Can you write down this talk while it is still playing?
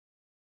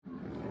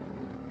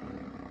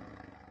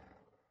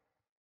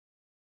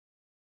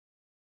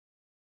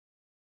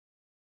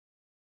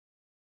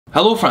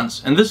Hello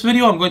friends, in this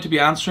video I'm going to be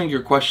answering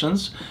your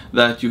questions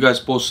that you guys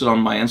posted on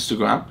my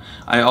Instagram.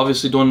 I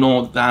obviously don't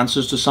know the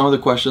answers to some of the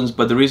questions,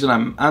 but the reason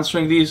I'm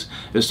answering these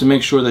is to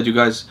make sure that you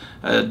guys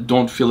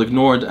don't feel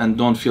ignored and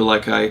don't feel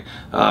like I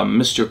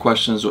missed your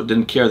questions or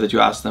didn't care that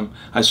you asked them.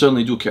 I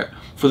certainly do care.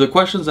 For the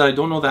questions that I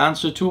don't know the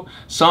answer to,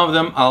 some of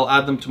them I'll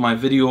add them to my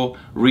video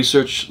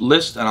research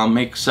list and I'll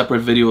make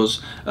separate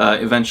videos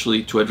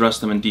eventually to address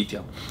them in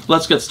detail.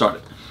 Let's get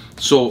started.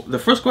 So the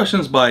first question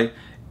is by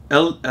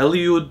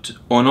Eliud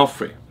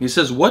Onofre. He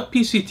says, what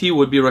PCT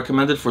would be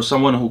recommended for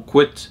someone who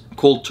quit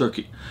cold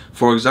turkey?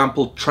 For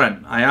example,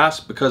 tren. I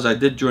ask because I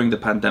did during the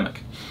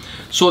pandemic.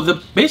 So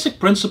the basic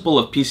principle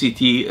of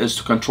PCT is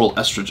to control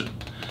estrogen.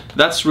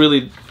 That's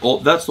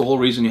the whole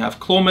reason you have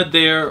Clomid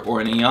there, or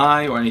an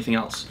AI, or anything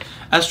else.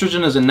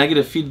 Estrogen is a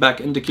negative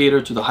feedback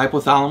indicator to the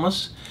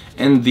hypothalamus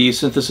in the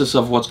synthesis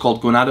of what's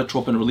called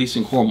gonadotropin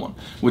releasing hormone,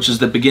 which is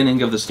the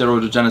beginning of the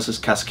steroidogenesis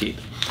cascade.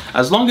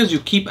 As long as you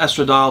keep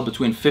estradiol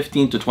between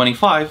 15 to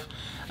 25,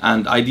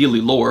 and ideally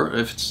lower,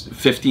 if it's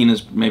 15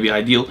 is maybe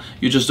ideal,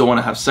 you just don't want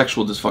to have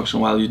sexual dysfunction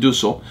while you do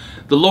so.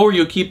 The lower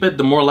you keep it,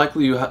 the more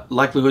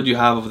likelihood you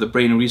have of the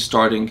brain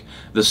restarting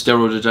the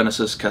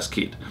steroidogenesis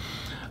cascade.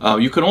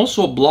 You can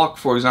also block,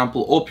 for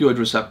example, opioid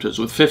receptors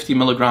with 50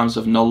 milligrams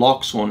of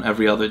naloxone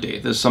every other day.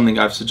 This is something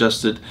I've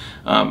suggested.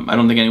 I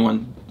don't think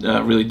anyone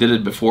really did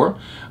it before,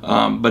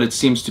 but it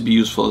seems to be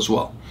useful as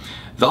well.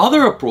 The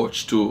other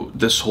approach to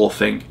this whole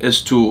thing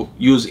is to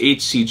use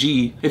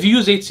HCG. If you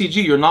use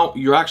HCG,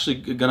 you're actually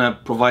gonna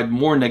provide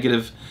more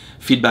negative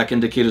feedback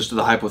indicators to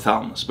the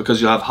hypothalamus because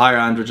you'll have higher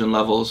androgen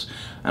levels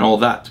and all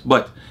that.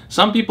 But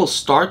some people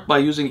start by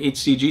using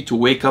HCG to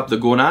wake up the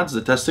gonads,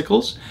 the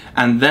testicles,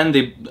 and then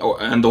the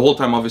whole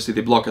time obviously they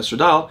block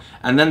estradiol,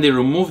 and then they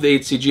remove the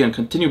HCG and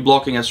continue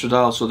blocking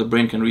estradiol so the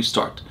brain can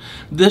restart.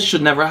 This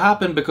should never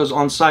happen because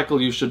on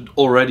cycle you should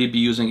already be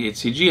using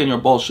HCG and your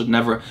balls should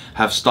never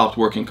have stopped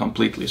working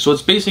completely. So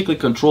it's basically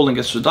controlling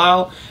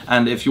estradiol,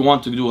 and if you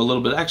want to do a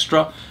little bit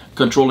extra,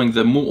 controlling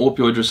the mu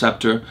opioid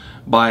receptor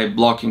by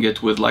blocking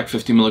it with like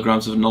 50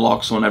 milligrams of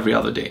naloxone every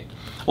other day.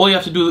 All you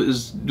have to do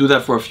is do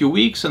that for a few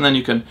weeks, and then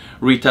you can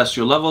retest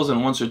your levels,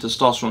 and once your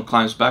testosterone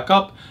climbs back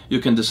up, you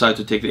can decide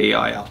to take the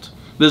AI out.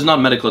 This is not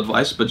medical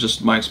advice, but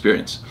just my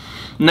experience.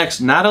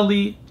 Next,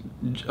 Natalie,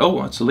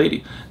 oh, it's a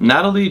lady.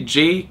 Natalie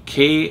JKAFBB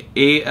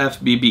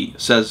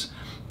says,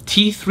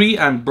 T3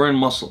 and burn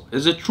muscle.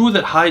 Is it true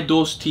that high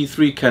dose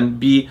T3 can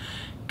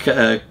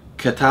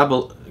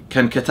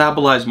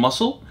catabolize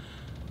muscle?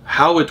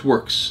 How it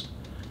works?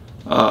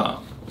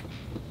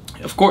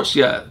 Of course,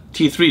 yeah,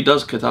 T3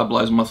 does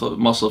catabolize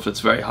muscle if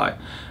it's very high.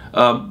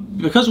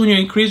 Because when you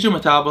increase your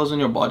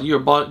metabolism in your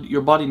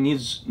body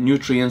needs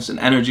nutrients and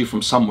energy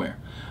from somewhere.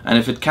 And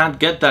if it can't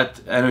get that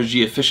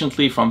energy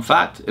efficiently from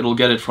fat, it'll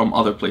get it from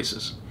other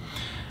places.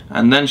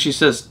 And then she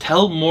says,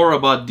 tell more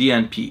about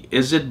DNP.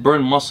 Is it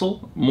burn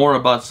muscle? More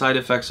about side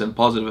effects and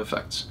positive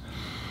effects.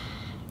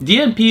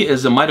 DNP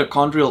is a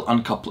mitochondrial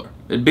uncoupler.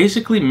 It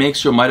basically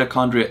makes your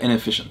mitochondria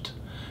inefficient.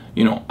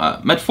 You know,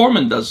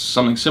 metformin does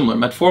something similar.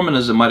 Metformin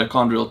is a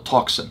mitochondrial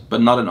toxin, but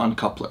not an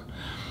uncoupler.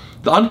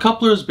 The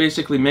uncouplers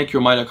basically make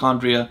your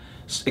mitochondria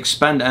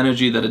expend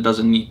energy that it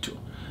doesn't need to.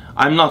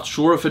 I'm not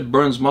sure if it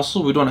burns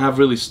muscle. We don't have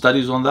really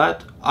studies on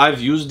that. I've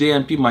used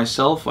DNP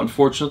myself,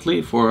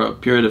 unfortunately, for a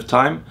period of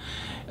time.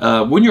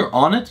 When you're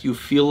on it, you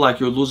feel like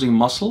you're losing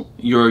muscle.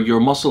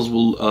 Your muscles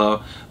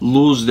will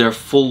lose their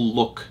full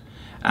look.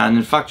 And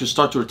in fact, you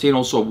start to retain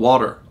also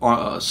water,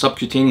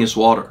 subcutaneous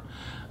water.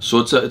 So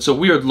it's a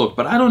weird look,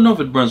 but I don't know if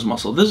it burns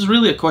muscle. This is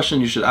really a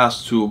question you should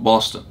ask to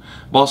Boston.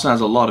 Boston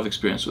has a lot of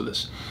experience with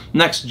this.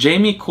 Next,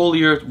 Jamie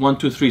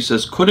Collier123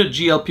 says, could a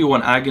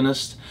GLP-1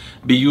 agonist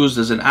be used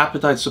as an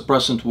appetite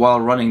suppressant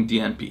while running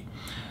DNP?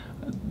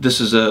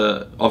 This is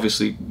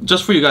obviously,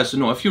 just for you guys to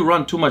know, if you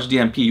run too much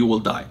DNP, you will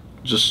die.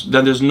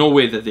 Then there's no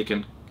way that they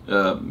can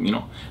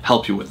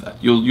help you with that.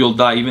 You'll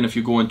die even if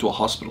you go into a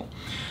hospital.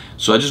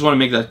 So I just want to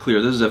make that clear.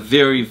 This is a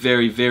very,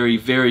 very, very,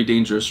 very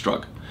dangerous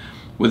drug.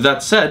 With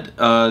that said,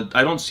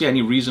 I don't see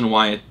any reason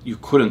why you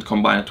couldn't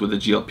combine it with a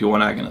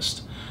GLP-1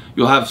 agonist.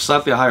 You'll have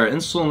slightly higher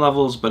insulin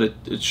levels, but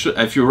it should,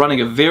 if you're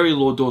running a very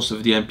low dose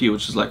of DNP,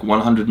 which is like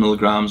 100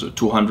 milligrams or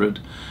 200,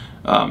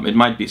 it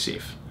might be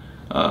safe.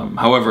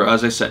 However,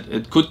 as I said,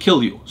 it could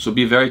kill you, so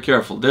be very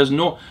careful. There's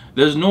no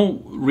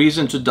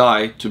reason to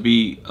die to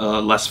be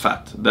less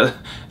fat.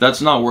 That's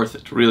not worth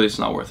it. Really, it's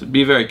not worth it.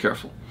 Be very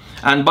careful.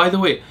 And by the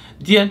way,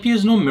 DNP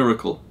is no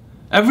miracle.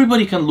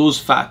 Everybody can lose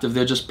fat if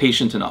they're just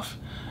patient enough.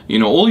 You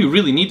know, all you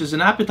really need is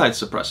an appetite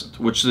suppressant,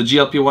 which the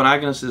GLP-1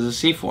 agonist is a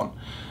safe one.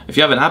 If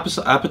you have an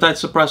appetite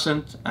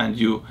suppressant and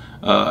you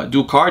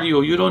do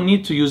cardio, you don't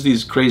need to use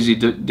these crazy,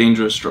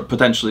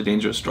 potentially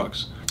dangerous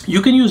drugs.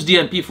 You can use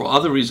DNP for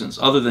other reasons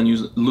other than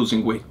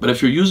losing weight. But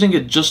if you're using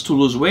it just to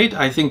lose weight,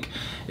 I think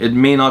it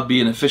may not be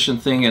an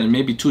efficient thing and it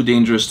may be too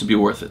dangerous to be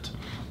worth it.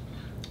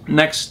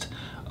 Next,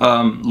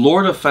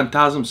 Lord of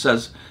Phantasm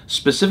says,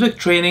 specific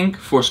training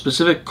for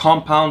specific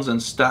compounds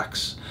and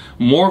stacks.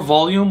 More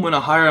volume when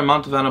a higher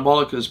amount of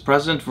anabolic is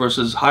present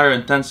versus higher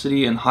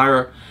intensity and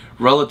higher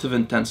relative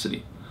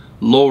intensity.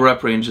 low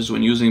rep ranges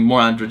when using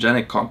more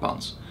androgenic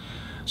compounds.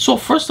 So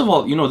first of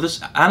all, you know, this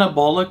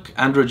anabolic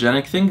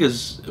androgenic thing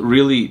is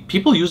really,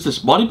 people use this,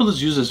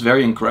 bodybuilders use this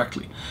very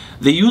incorrectly.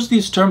 They use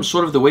these terms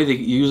sort of the way they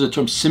use the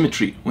term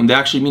symmetry when they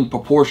actually mean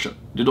proportion.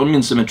 They don't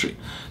mean symmetry.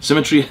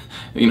 Symmetry,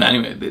 you know,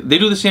 anyway, they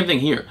do the same thing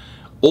here.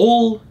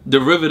 All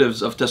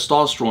derivatives of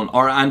testosterone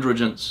are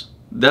androgens.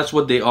 That's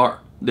what they are.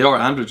 They are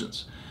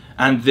androgens.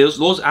 And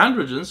those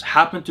androgens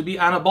happen to be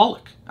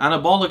anabolic.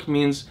 Anabolic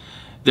means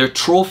they're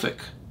trophic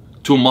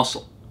to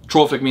muscle.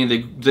 Trophic means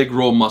they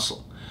grow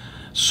muscle.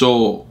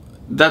 So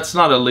that's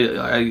not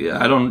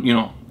I don't, you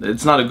know,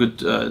 it's not a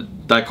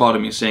good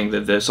dichotomy saying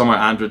that there's some are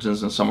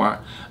androgens and some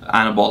are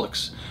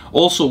anabolics.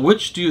 Also,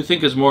 which do you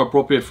think is more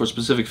appropriate for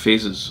specific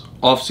phases?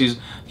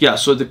 Off-season? Yeah,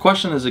 so the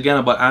question is again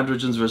about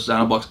androgens versus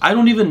anabolics. I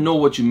don't even know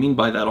what you mean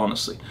by that,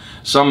 honestly.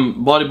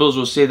 Some bodybuilders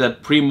will say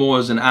that Primo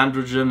is an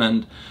androgen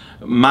and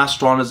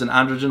Mastron is an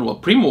androgen. Well,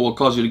 Primo will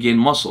cause you to gain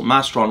muscle,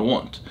 Mastron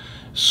won't.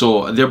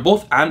 So they're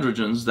both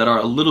androgens that are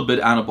a little bit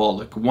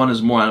anabolic. One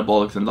is more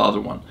anabolic than the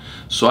other one.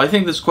 So I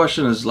think this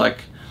question is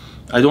like,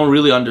 I don't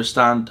really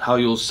understand how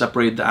you'll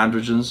separate the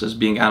androgens as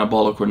being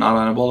anabolic or not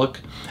anabolic.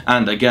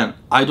 And again,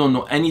 I don't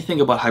know anything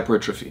about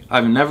hypertrophy.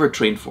 I've never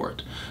trained for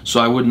it.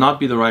 So I would not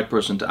be the right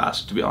person to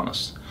ask, to be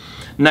honest.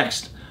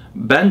 Next,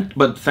 Ben,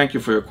 but thank you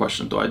for your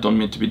question though. I don't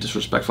mean to be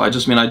disrespectful. I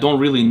just mean I don't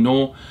really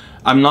know.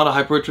 I'm not a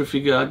hypertrophy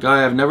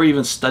guy. I've never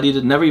even studied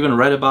it, never even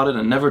read about it,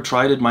 and never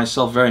tried it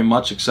myself very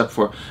much except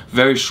for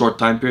very short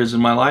time periods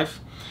in my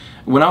life.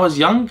 When I was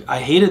young, I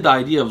hated the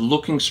idea of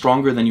looking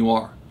stronger than you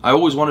are. I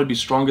always wanted to be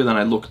stronger than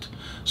I looked.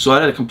 So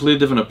I had a completely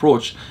different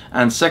approach.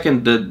 And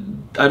second,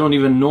 I don't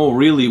even know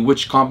really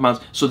which compounds.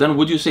 So then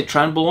would you say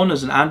Trenbolone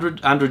is an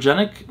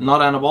androgenic,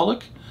 not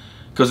anabolic?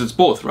 Because it's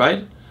both,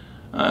 right?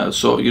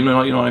 So you know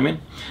what I mean?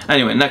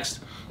 Anyway, next.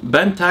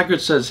 Ben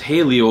Taggart says,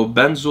 hey Leo,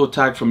 Benzo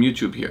Tag from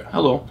YouTube here.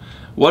 Hello.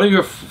 What are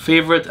your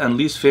favorite and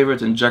least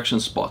favorite injection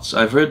spots?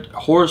 I've heard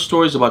horror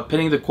stories about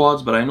pinning the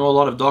quads, but I know a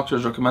lot of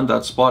doctors recommend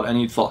that spot.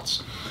 Any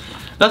thoughts?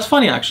 That's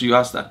funny actually you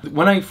asked that.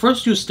 When I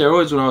first used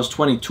steroids when I was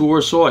 22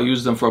 or so, I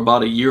used them for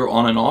about a year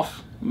on and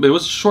off. It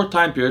was a short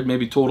time period,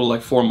 maybe total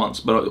like 4 months,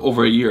 but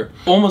over a year.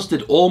 Almost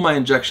did all my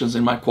injections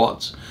in my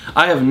quads.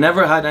 I have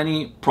never had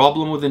any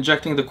problem with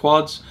injecting the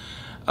quads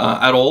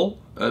at all.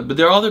 But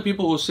there are other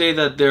people who say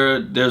that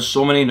there's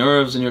so many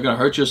nerves and you're going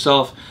to hurt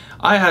yourself.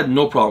 I had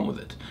no problem with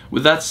it.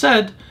 With that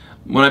said,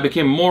 when I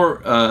became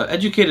more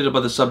educated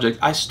about the subject,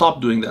 I stopped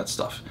doing that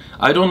stuff.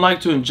 I don't like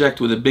to inject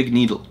with a big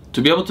needle.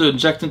 To be able to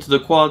inject into the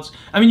quads,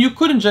 I mean, you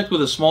could inject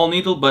with a small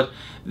needle, but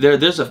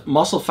there's a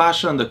muscle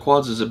fascia in the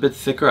quads is a bit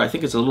thicker. I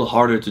think it's a little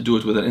harder to do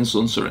it with an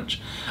insulin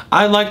syringe.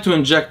 I like to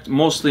inject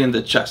mostly in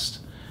the chest.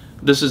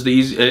 This is the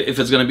easy, if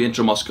it's going to be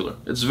intramuscular.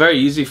 It's very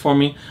easy for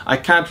me. I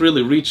can't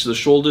really reach the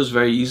shoulders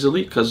very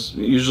easily because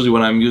usually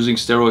when I'm using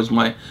steroids,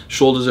 my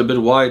shoulders are a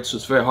bit wide, so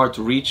it's very hard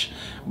to reach.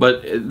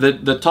 But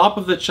the top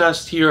of the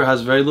chest here has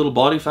very little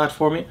body fat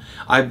for me.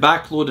 I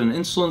backload an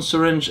insulin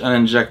syringe and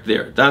inject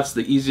there. That's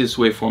the easiest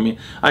way for me.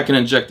 I can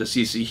inject a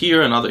cc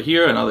here, another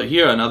here, another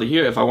here, another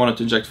here. If I wanted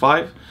to inject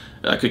 5,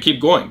 I could keep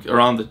going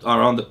around the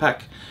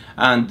pec.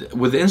 And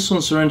with the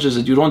insulin syringes,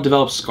 you don't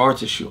develop scar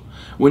tissue.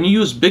 When you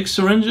use big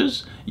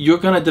syringes, you're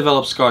going to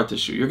develop scar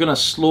tissue. You're going to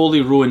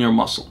slowly ruin your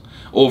muscle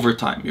over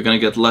time. You're going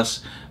to get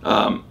less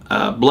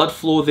blood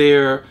flow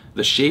there,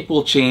 the shape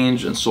will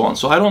change, and so on.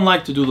 So I don't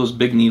like to do those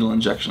big needle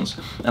injections.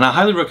 And I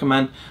highly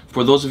recommend,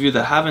 for those of you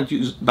that haven't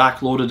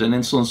backloaded an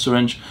insulin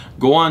syringe,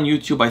 go on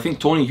YouTube. I think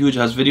Tony Huge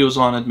has videos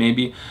on it,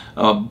 maybe.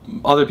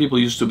 Other people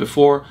used to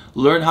before.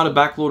 Learn how to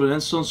backload an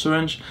insulin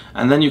syringe,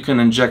 and then you can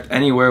inject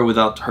anywhere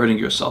without hurting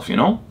yourself, you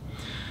know?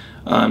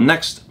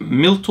 Next,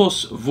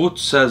 Miltos Voot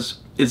says,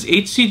 is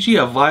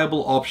HCG a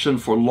viable option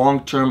for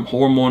long-term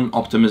hormone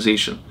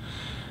optimization?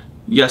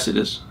 Yes, it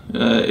is.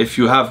 If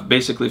you have,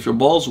 basically, if your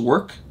balls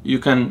work, you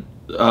can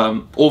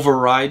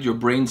override your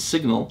brain's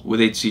signal with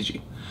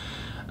HCG.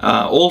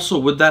 Also,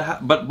 with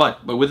that,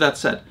 but with that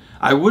said,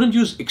 I wouldn't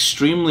use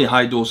extremely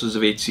high doses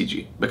of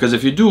HCG, because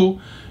if you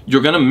do,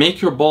 you're gonna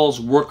make your balls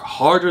work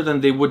harder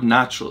than they would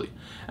naturally.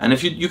 And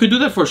if you could do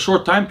that for a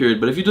short time period,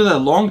 but if you do that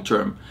long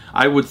term,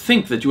 I would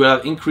think that you would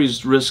have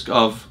increased risk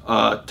of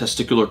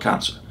testicular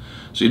cancer.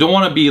 So you don't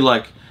want to be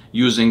like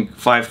using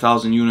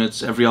 5,000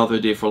 units every other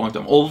day for a long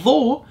time.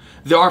 Although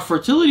there are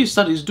fertility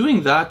studies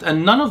doing that,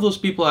 and none of those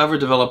people ever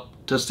develop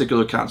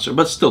testicular cancer.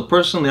 But still,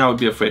 personally, I would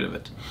be afraid of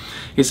it.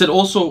 He said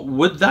also,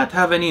 would that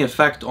have any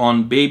effect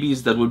on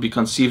babies that would be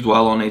conceived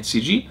while on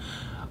HCG?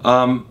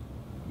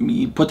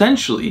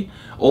 Potentially,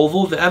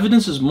 although the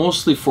evidence is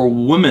mostly for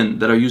women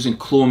that are using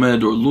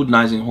Clomid or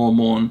luteinizing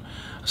hormone,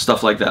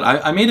 stuff like that.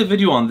 I made a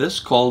video on this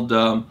called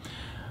Will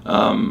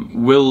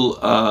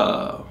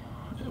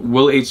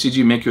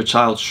HCG make your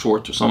child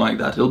short or something like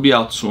that. It'll be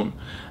out soon,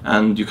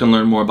 and you can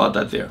learn more about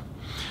that there.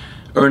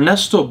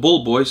 Ernesto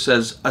Bullboy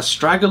says,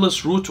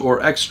 astragalus root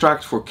or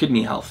extract for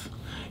kidney health.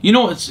 You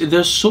know,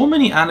 there's so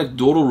many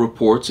anecdotal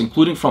reports,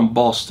 including from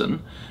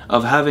Boston,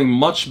 of having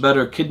much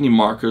better kidney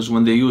markers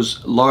when they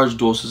use large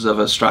doses of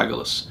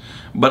astragalus.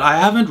 But I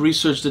haven't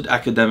researched it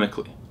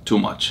academically. too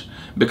much,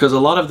 because a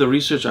lot of the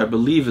research, I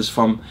believe, is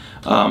from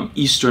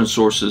Eastern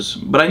sources,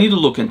 but I need to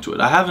look into it.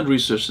 I haven't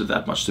researched it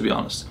that much, to be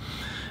honest.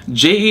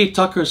 J.A.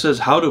 Tucker says,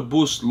 how to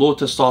boost low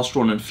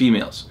testosterone in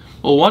females.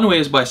 Well, one way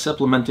is by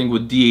supplementing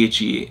with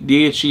DHEA.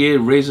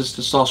 DHEA raises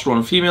testosterone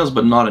in females,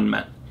 but not in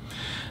men.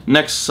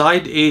 Next,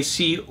 Side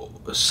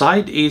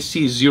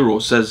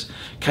AC0 says,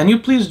 can you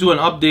please do an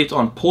update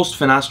on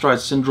post-finasteride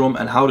syndrome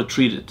and how to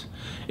treat it?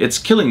 It's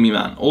killing me,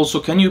 man. Also,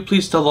 can you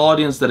please tell the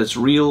audience that it's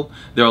real?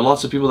 There are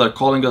lots of people that are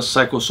calling us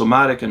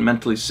psychosomatic and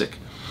mentally sick.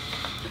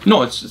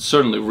 No, it's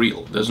certainly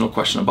real. There's no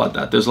question about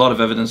that. There's a lot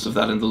of evidence of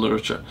that in the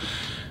literature.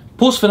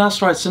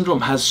 Post-finasteride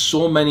syndrome has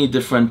so many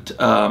different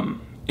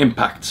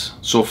impacts.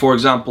 So, for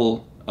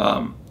example,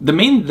 the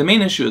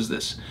main issue is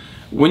this.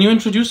 When you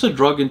introduce a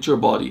drug into your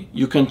body,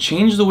 you can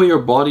change the way your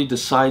body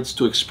decides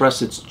to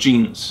express its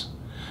genes.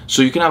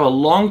 So you can have a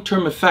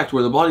long-term effect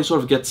where the body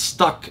sort of gets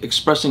stuck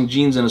expressing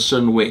genes in a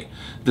certain way.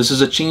 This is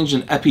a change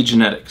in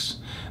epigenetics.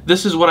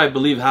 This is what I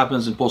believe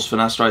happens in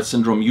post-finasteride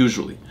syndrome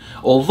usually.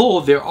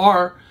 Although there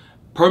are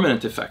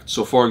permanent effects.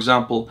 So for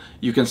example,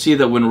 you can see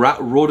that when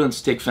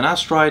rodents take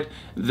finasteride,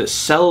 the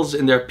cells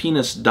in their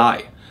penis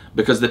die,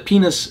 because the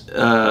penis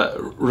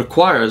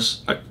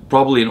requires,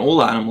 probably in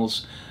all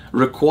animals,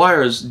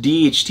 requires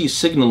DHT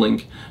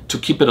signaling to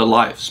keep it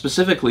alive.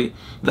 Specifically,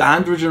 the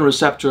androgen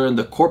receptor in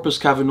the corpus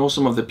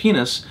cavernosum of the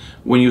penis,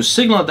 when you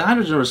signal the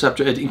androgen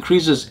receptor, it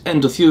increases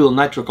endothelial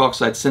nitric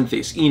oxide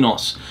synthase,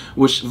 eNOS,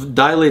 which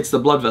dilates the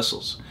blood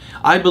vessels.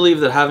 I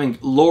believe that having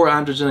lower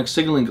androgenic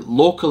signaling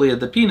locally at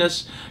the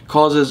penis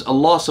causes a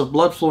loss of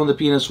blood flow in the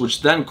penis,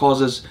 which then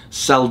causes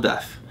cell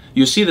death.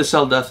 You see the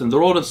cell death in the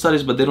rodent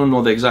studies, but they don't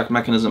know the exact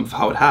mechanism of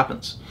how it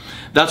happens.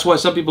 That's why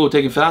some people who are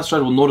taking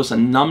finasteride will notice a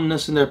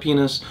numbness in their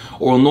penis,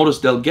 or will notice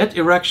they'll get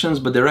erections,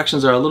 but the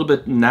erections are a little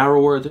bit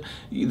narrower.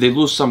 They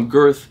lose some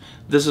girth.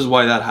 This is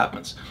why that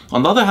happens.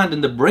 On the other hand,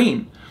 in the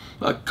brain,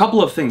 a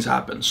couple of things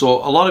happen. So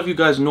a lot of you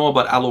guys know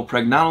about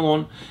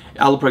allopregnanolone.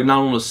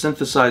 Allopregnanolone is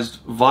synthesized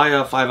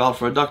via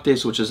 5-alpha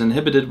reductase, which is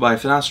inhibited by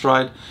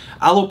finasteride.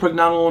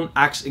 Allopregnanolone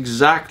acts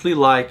exactly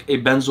like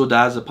a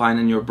benzodiazepine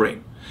in your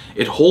brain.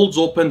 It holds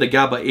open the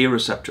GABA A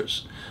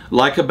receptors,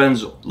 like a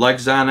benzo, like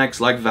Xanax,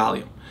 like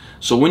Valium.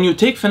 So when you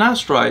take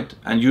finasteride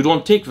and you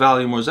don't take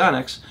Valium or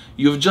Xanax,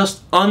 you've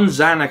just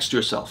un-Xanaxed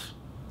yourself.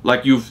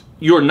 Like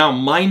you're now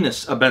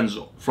minus a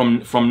benzo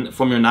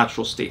from your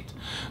natural state.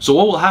 So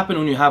what will happen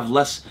when you have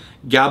less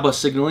GABA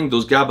signaling,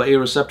 those GABA A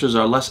receptors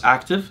are less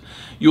active,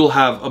 you'll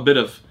have a bit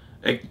of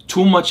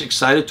too much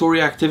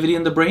excitatory activity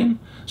in the brain.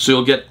 So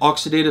you'll get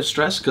oxidative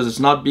stress because it's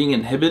not being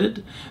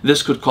inhibited.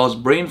 This could cause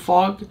brain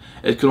fog.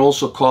 It can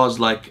also cause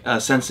like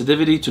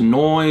sensitivity to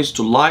noise,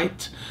 to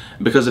light,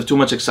 because of too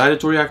much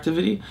excitatory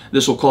activity.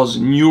 This will cause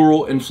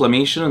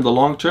neuroinflammation in the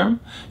long term.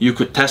 You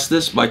could test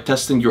this by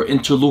testing your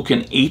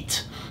interleukin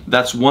 8.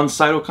 That's one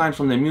cytokine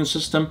from the immune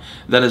system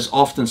that is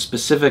often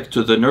specific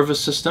to the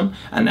nervous system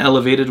and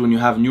elevated when you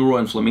have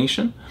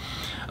neuroinflammation.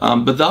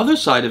 But the other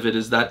side of it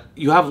is that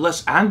you have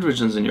less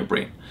androgens in your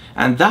brain,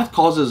 and that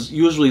causes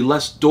usually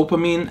less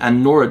dopamine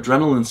and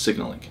noradrenaline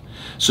signaling.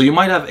 So you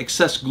might have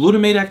excess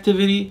glutamate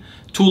activity,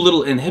 too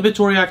little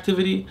inhibitory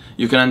activity.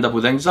 You can end up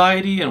with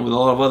anxiety and with a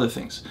lot of other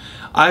things.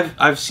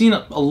 I've seen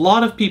a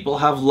lot of people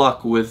have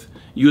luck with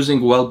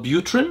using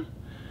Wellbutrin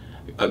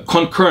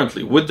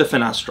concurrently with the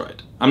finasteride.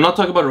 I'm not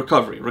talking about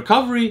recovery.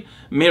 Recovery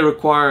may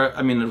require,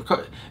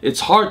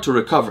 it's hard to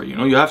recover, you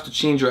know, you have to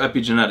change your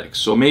epigenetics.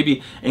 So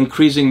maybe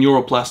increasing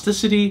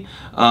neuroplasticity,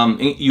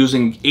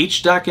 using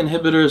HDAC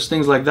inhibitors,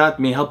 things like that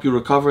may help you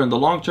recover in the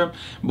long term.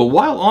 But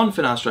while on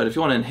finasteride, if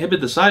you want to inhibit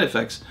the side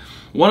effects,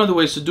 one of the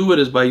ways to do it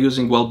is by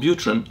using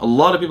Wellbutrin. A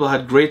lot of people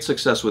had great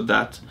success with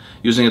that,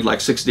 using it like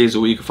 6 days a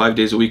week, 5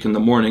 days a week in the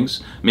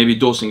mornings, maybe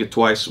dosing it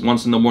twice,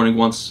 once in the morning,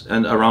 once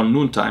and around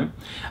noontime.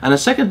 And the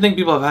second thing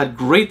people have had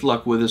great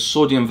luck with is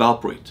sodium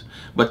valproate,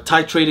 but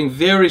titrating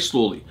very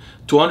slowly.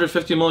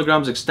 250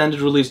 milligrams extended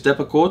release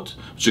Depakote,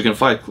 which you can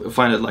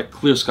find at like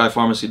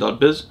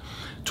clearskypharmacy.biz.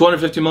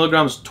 250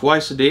 milligrams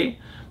twice a day,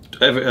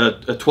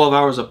 12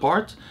 hours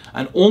apart,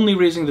 and only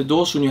raising the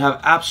dose when you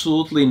have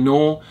absolutely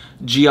no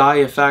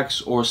GI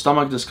effects or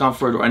stomach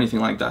discomfort or anything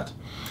like that.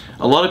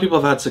 A lot of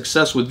people have had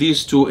success with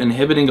these two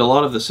inhibiting a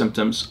lot of the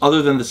symptoms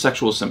other than the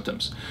sexual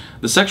symptoms.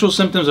 The sexual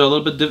symptoms are a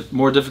little bit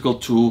more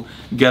difficult to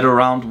get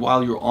around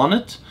while you're on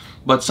it,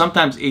 but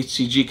sometimes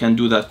HCG can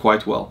do that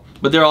quite well.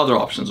 But there are other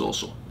options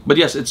also. But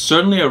yes, it's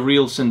certainly a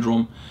real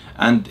syndrome,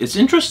 and it's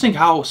interesting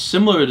how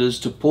similar it is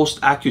to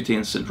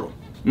post-Accutane syndrome.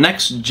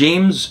 Next,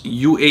 James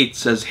U8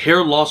 says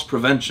hair loss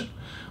prevention.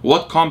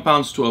 What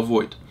compounds to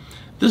avoid?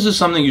 This is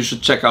something you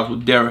should check out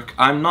with Derek.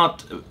 I'm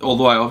not,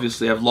 although I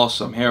obviously have lost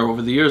some hair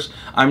over the years,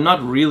 I'm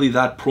not really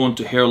that prone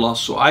to hair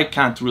loss, so I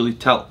can't really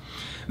tell.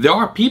 There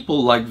are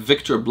people like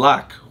Victor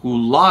Black who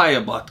lie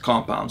about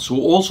compounds, who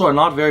also are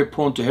not very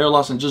prone to hair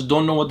loss and just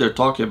don't know what they're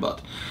talking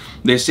about.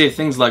 They say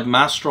things like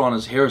Mastron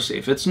is hair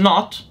safe. It's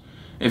not.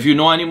 If you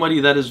know anybody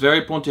that is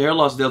very prone to hair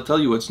loss, they'll tell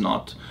you it's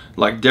not,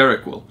 like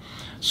Derek will.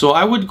 So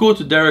I would go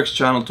to Derek's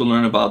channel to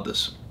learn about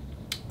this.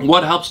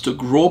 What helps to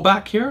grow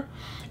back hair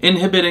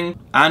inhibiting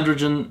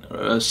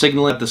androgen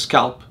signaling at the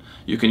scalp.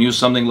 You can use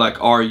something like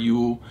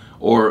RU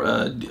or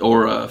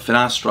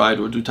FINASTERIDE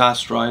or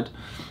dutasteride.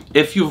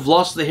 If you've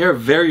lost the hair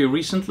very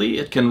recently,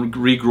 it can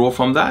regrow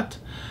from that.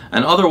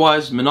 And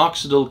otherwise,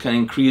 minoxidil can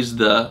increase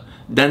the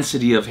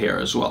density of hair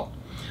as well.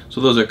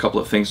 So those are a couple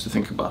of things to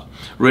think about.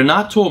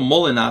 Renato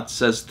Molinat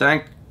says,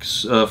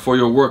 thanks for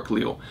your work,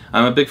 Leo.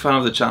 I'm a big fan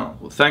of the channel.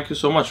 Well, thank you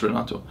so much,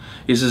 Renato.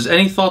 He says,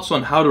 any thoughts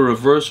on how to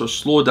reverse or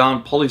slow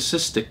down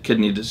polycystic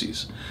kidney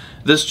disease?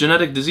 This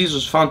genetic disease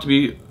was found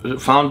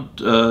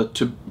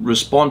to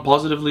respond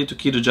positively to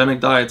ketogenic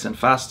diets and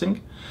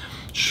fasting,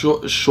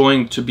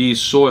 showing to be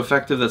so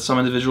effective that some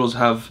individuals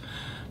have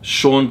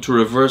shown to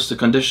reverse the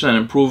condition and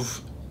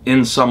improve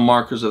in some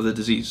markers of the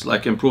disease,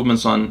 like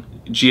improvements on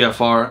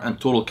GFR and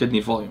total kidney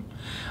volume.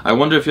 I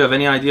wonder if you have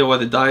any idea why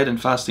the diet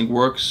and fasting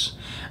works,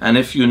 and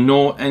if you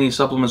know any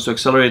supplements to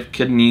accelerate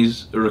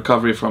kidneys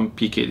recovery from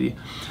PKD.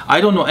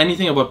 I don't know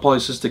anything about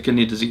polycystic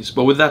kidney disease,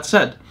 but with that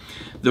said,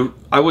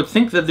 I would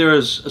think that there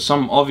is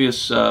some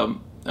obvious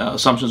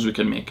assumptions we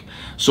can make.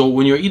 So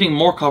when you're eating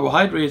more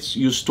carbohydrates,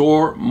 you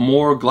store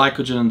more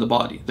glycogen in the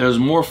body. There's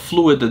more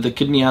fluid that the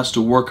kidney has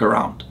to work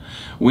around.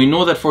 We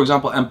know that, for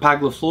example,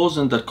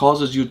 empagliflozin, that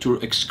causes you to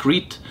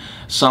excrete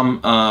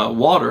some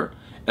water,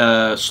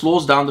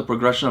 slows down the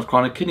progression of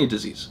chronic kidney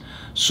disease.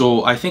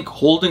 So I think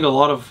holding a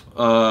lot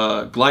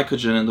of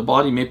glycogen in the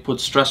body may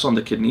put stress on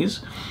the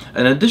kidneys.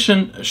 In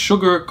addition,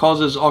 sugar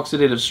causes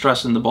oxidative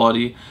stress in the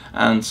body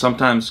and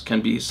sometimes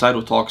can be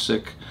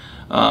cytotoxic.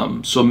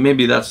 So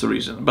maybe that's the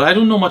reason. But I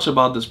don't know much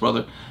about this,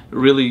 brother.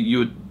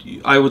 Really,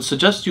 I would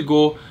suggest you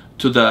go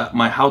to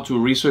my how-to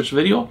research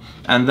video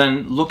and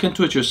then look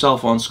into it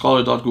yourself on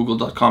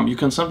scholar.google.com. You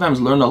can sometimes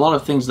learn a lot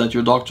of things that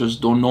your doctors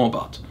don't know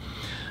about.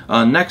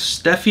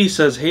 Next, Steffi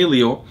says, hey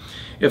Leo,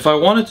 if I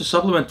wanted to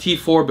supplement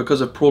T4 because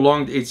of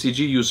prolonged HCG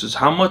uses,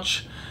 how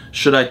much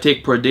should I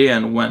take per day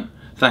and when?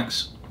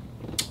 Thanks.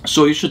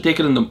 So you should take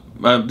it in the,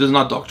 this is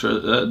not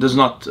this is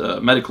not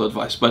medical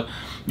advice, but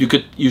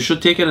you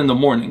should take it in the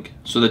morning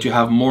so that you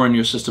have more in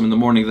your system in the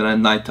morning than at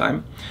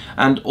nighttime.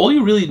 And all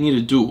you really need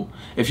to do,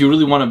 if you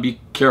really want to be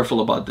careful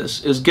about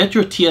this, is get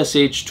your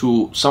TSH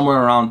to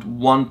somewhere around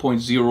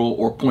 1.0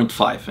 or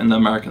 0.5 in the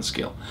American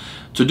scale.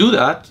 To do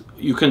that,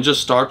 you can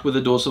just start with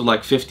a dose of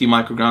like 50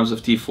 micrograms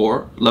of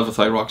T4,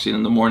 levothyroxine,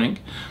 in the morning,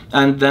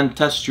 and then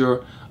test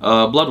your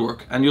blood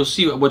work, and you'll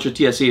see what your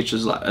TSH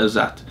is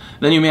at.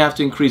 Then you may have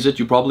to increase it,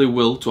 you probably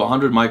will, to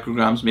 100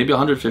 micrograms, maybe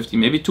 150,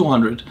 maybe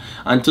 200,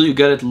 until you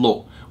get it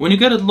low. When you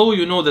get it low,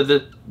 you know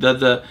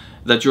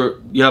that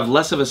you have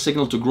less of a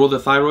signal to grow the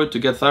thyroid, to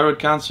get thyroid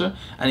cancer,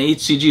 and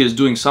HCG is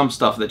doing some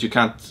stuff that you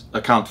can't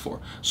account for.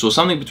 So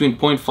something between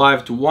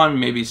 0.5 to 1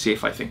 may be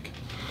safe, I think.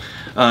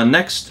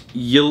 Next,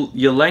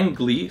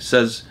 Yelengli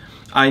says,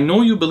 I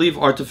know you believe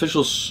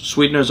artificial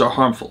sweeteners are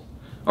harmful,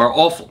 are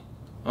awful.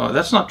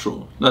 That's not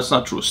true. That's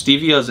not true.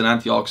 Stevia is an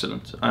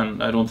antioxidant,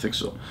 and I don't think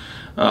so.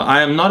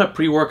 I am not a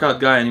pre-workout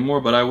guy anymore,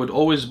 but I would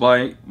always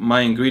buy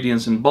my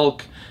ingredients in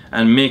bulk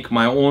and make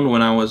my own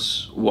when I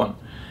was one.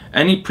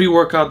 Any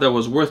pre-workout that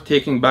was worth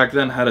taking back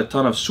then had a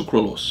ton of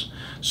sucralose.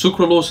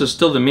 Sucralose is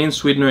still the main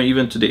sweetener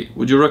even today.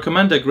 Would you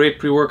recommend a great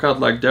pre-workout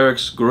like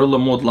Derek's Gorilla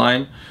Mode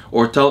line,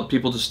 or tell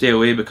people to stay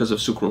away because of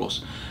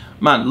sucralose?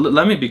 Man,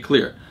 let me be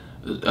clear.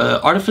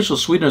 Artificial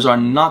sweeteners are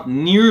not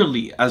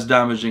nearly as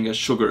damaging as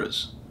sugar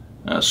is.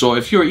 So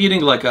if you're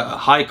eating like a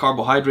high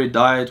carbohydrate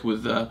diet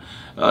with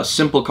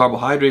simple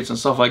carbohydrates and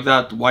stuff like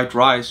that, white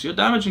rice, you're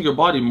damaging your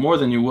body more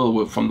than you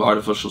will from the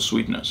artificial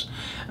sweeteners.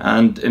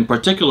 And in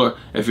particular,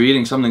 if you're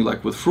eating something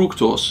like with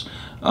fructose,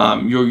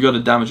 you're going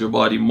to damage your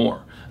body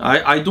more.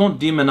 I don't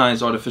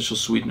demonize artificial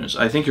sweeteners.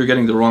 I think you're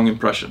getting the wrong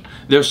impression.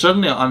 They're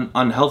certainly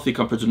unhealthy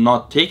compared to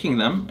not taking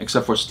them,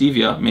 except for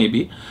stevia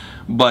maybe,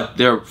 but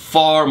they're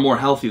far more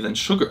healthy than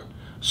sugar.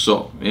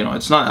 So, you know,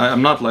 it's not,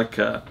 I'm not like...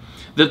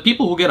 the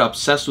people who get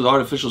obsessed with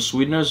artificial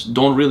sweeteners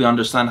don't really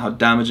understand how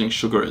damaging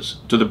sugar is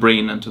to the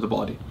brain and to the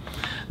body.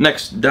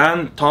 Next,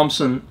 Dan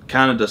Thompson,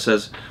 Canada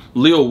says,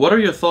 Leo, what are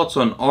your thoughts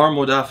on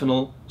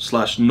R-modafinil /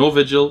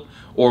 Novigil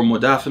or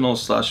modafinil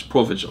 /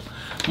 Provigil?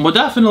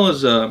 Modafinil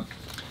is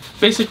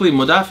basically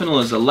modafinil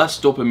is a less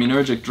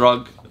dopaminergic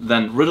drug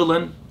than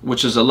Ritalin,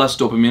 which is a less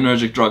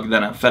dopaminergic drug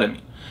than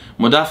amphetamine.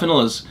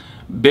 Modafinil is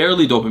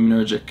barely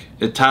dopaminergic.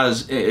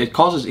 It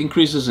causes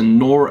increases in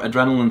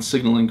noradrenaline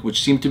signaling,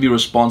 which seem to be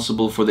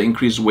responsible for the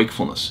increased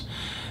wakefulness.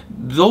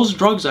 Those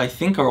drugs, I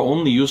think, are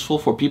only useful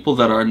for people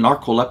that are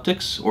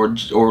narcoleptics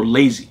or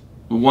lazy.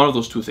 One of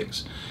those two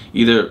things.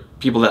 Either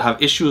people that have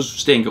issues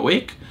staying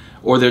awake,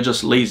 or they're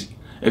just lazy.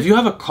 If you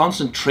have a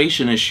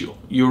concentration issue,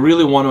 you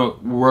really want to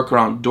work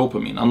around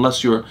dopamine,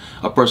 unless you're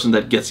a person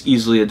that gets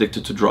easily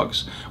addicted to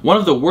drugs. One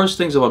of the worst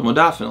things about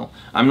modafinil,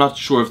 I'm not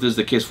sure if this is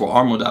the case for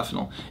our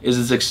modafinil,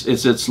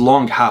 is its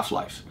long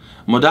half-life.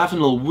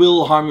 Modafinil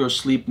will harm your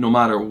sleep no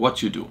matter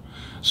what you do.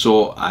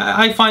 So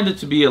I find it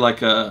to be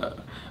like a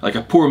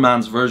poor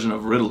man's version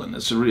of Ritalin.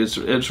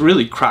 It's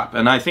really crap,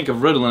 and I think of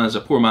Ritalin as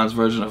a poor man's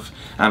version of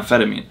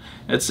amphetamine.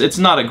 It's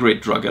not a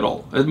great drug at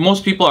all.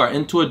 Most people are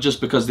into it just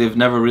because they've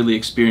never really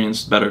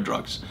experienced better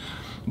drugs.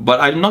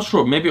 But I'm not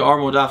sure, maybe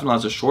R-modafinil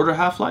has a shorter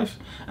half-life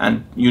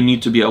and you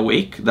need to be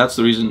awake. That's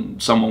the reason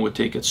someone would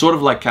take it. Sort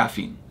of like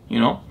caffeine, you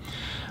know.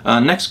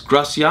 Next,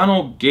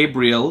 Graciano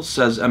Gabriel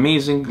says,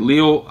 amazing.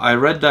 Leo, I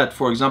read that,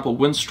 for example,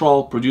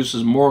 Winstrol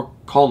produces more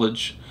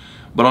collagen,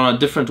 but on a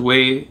different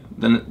way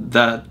than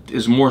that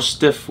is more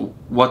stiff.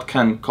 What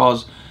can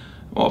cause?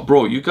 Oh,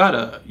 bro, you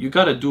gotta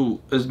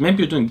do, maybe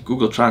you're doing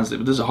Google Translate,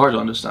 but this is hard to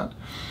understand.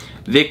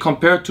 They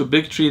compare to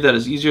big tree that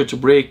is easier to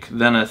break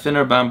than a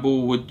thinner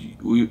bamboo.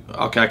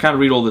 Okay, I can't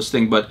read all this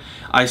thing, but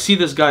I see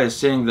this guy is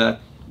saying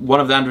that one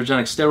of the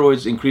androgenic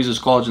steroids increases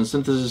collagen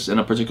synthesis in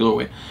a particular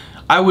way.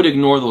 I would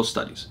ignore those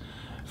studies.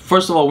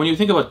 First of all, when you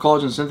think about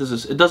collagen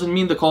synthesis, it doesn't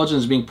mean the collagen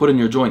is being put in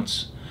your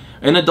joints.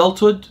 In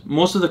adulthood,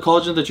 most of the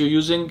collagen that you're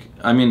using,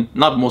 I mean,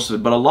 not most of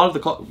it, but a lot of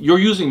the, you're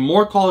using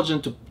more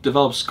collagen to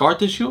develop scar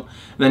tissue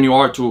than you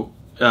are to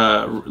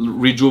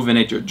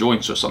rejuvenate your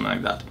joints or something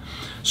like that.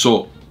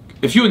 So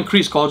if you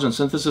increase collagen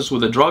synthesis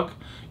with a drug,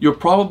 you're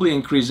probably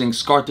increasing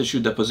scar tissue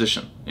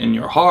deposition in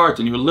your heart,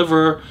 in your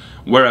liver,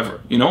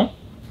 wherever, you know?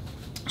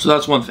 So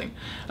that's one thing.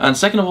 And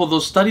second of all,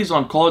 those studies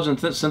on collagen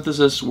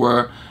synthesis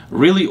were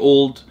really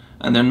old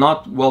and they're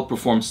not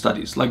well-performed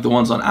studies, like the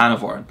ones on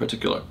Anavar in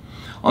particular.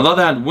 On the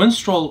other hand,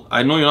 Winstrol,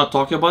 I know you're not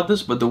talking about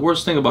this, but the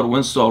worst thing about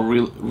Winstrol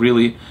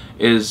really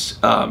is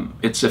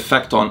its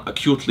effect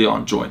acutely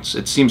on joints.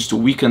 It seems to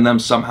weaken them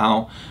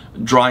somehow,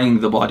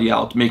 drying the body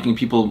out, making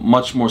people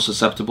much more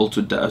susceptible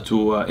to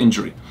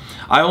injury.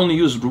 I only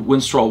used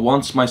Winstrol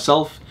once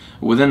myself.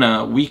 Within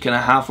a week and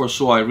a half or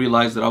so, I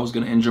realized that I was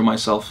going to injure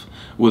myself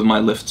with my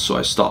lift, so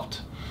I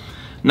stopped.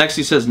 Next,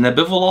 he says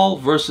nebivolol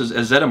versus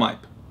ezetimibe.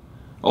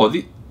 Oh,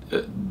 to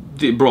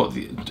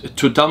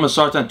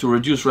telmisartan to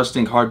reduce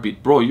resting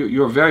heartbeat. Bro,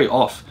 you're very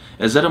off.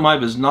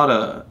 Ezetimibe is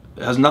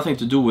has nothing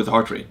to do with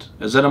heart rate.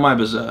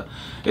 Ezetimibe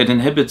it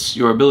inhibits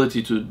your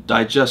ability to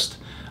digest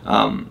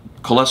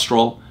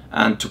cholesterol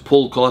and to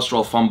pull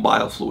cholesterol from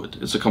bile fluid.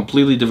 It's a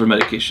completely different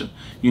medication.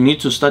 You need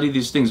to study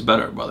these things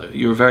better, brother.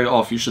 You're very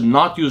off. You should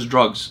not use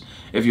drugs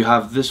if you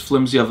have this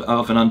flimsy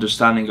of an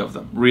understanding of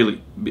them.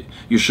 Really,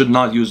 you should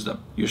not use them.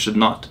 You should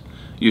not.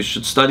 You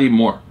should study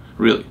more,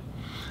 really.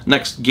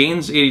 Next,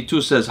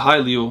 Gaines82 says, hi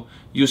Leo,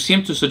 you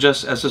seem to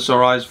suggest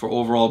SSRIs for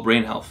overall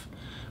brain health,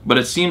 but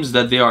it seems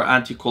that they are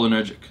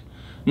anticholinergic.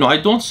 No, I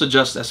don't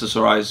suggest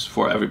SSRIs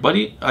for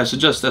everybody. I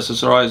suggest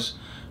SSRIs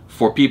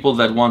for people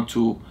that want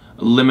to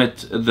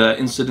limit the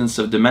incidence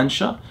of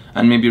dementia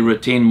and maybe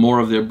retain more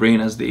of their brain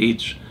as they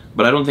age.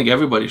 But I don't think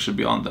everybody should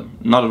be on them.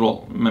 Not at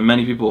all.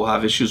 Many people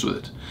have issues with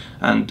it.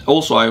 And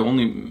also I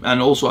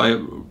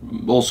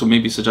also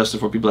maybe suggest it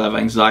for people that have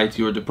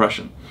anxiety or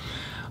depression.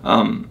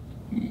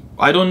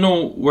 I don't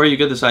know where you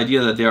get this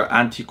idea that they are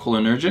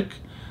anticholinergic.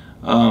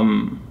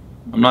 I'm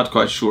not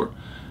quite sure.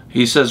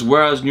 He says,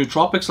 whereas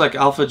nootropics like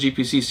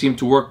alpha-GPC seem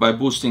to work by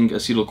boosting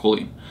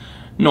acetylcholine.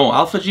 No,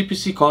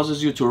 alpha-GPC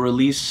causes you to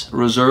release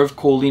reserved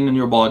choline in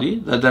your body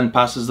that then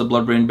passes the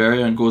blood-brain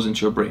barrier and goes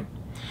into your brain.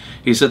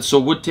 He said, so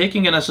would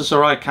taking an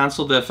SSRI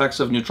cancel the effects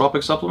of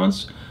nootropic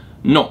supplements?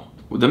 No.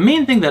 The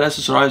main thing that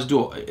SSRIs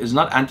do is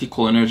not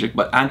anticholinergic,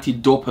 but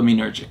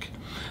anti-dopaminergic.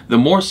 The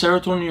more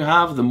serotonin you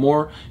have, the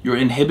more you're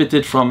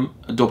inhibited from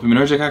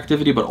dopaminergic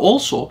activity, but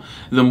also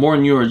the more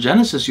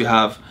neurogenesis you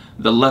have,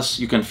 the less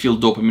you can feel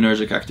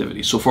dopaminergic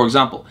activity. So for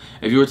example,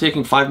 if you were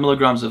taking 5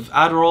 milligrams of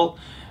Adderall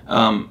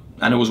and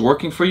it was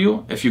working for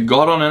you, if you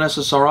got on an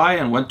SSRI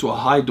and went to a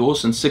high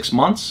dose in 6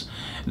 months,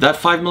 that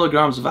 5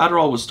 milligrams of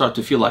Adderall would start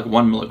to feel like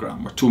 1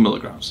 milligram or 2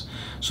 milligrams.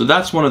 So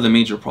that's one of the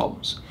major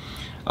problems.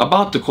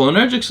 About the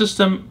cholinergic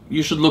system,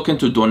 you should look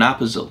into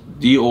donepezil,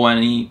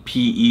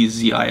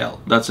 D-O-N-E-P-E-Z-I-L.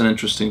 That's an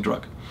interesting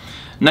drug.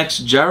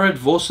 Next, Jared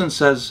Vosen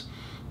says,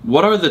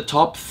 what are the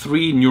top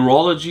 3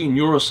 neurology,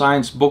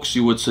 neuroscience books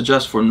you would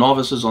suggest for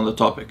novices on the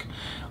topic?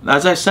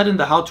 As I said in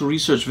the How to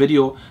Research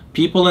video,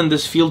 people in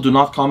this field do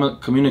not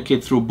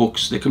communicate through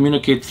books. They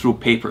communicate through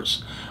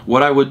papers.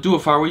 What I would do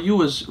if I were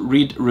you is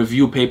read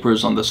review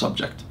papers on the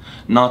subject,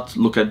 not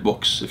look at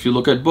books. If you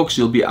look at books,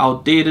 you'll be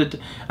outdated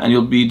and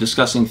you'll be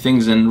discussing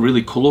things in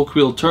really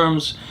colloquial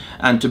terms.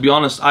 And to be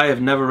honest, I have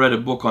never read a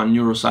book on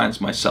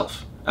neuroscience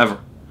myself, ever.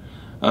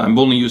 I've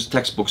only used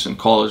textbooks in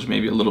college,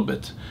 maybe a little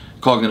bit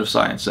cognitive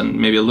science and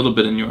maybe a little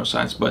bit in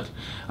neuroscience, but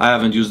I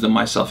haven't used them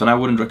myself and I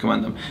wouldn't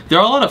recommend them. There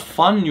are a lot of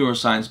fun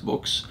neuroscience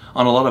books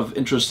on a lot of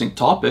interesting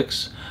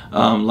topics,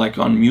 like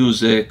on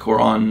music or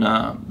on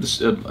the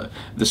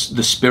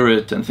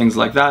spirit and things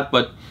like that,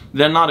 but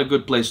they're not a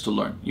good place to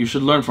learn. You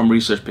should learn from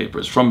research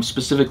papers, from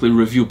specifically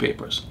review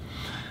papers.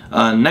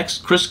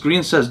 Next, Chris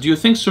Green says, do you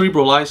think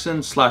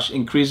cerebrolysin /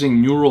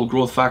 increasing neural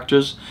growth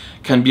factors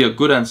can be a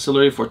good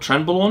ancillary for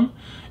trenbolone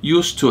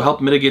used to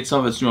help mitigate some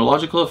of its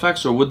neurological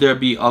effects, or would there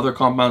be other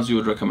compounds you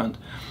would recommend?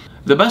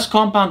 The best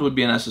compound would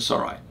be an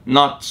SSRI,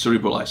 not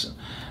cerebrolysin.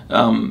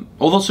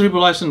 Although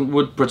cerebrolysin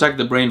would protect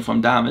the brain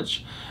from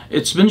damage,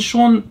 it's been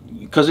shown,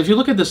 because if you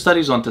look at the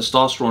studies on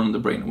testosterone in the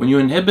brain, when you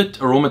inhibit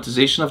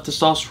aromatization of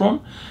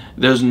testosterone,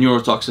 there's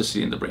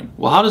neurotoxicity in the brain.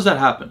 Well, how does that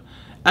happen?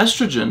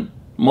 Estrogen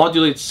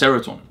modulates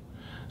serotonin.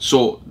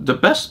 So the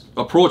best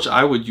approach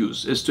I would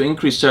use is to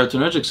increase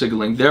serotonergic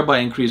signaling, thereby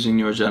increasing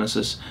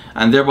neurogenesis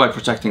and thereby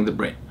protecting the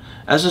brain.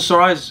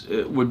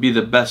 SSRIs would be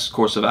the best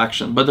course of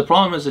action, but the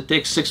problem is it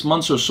takes 6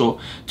 months or so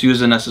to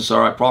use an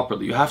SSRI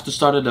properly. You have to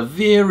start at a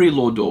very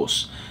low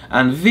dose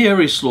and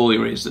very slowly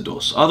raise the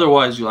dose.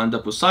 Otherwise, you'll end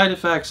up with side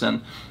effects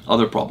and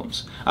other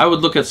problems. I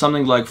would look at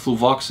something like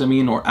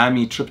fluvoxamine or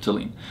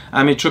amitriptyline.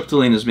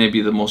 Amitriptyline is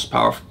maybe the most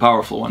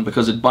powerful one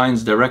because it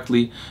binds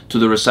directly to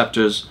the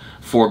receptors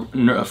for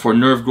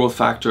nerve growth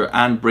factor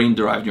and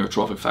brain-derived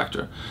neurotrophic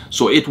factor.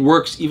 So it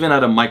works even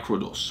at a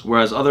microdose,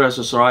 whereas other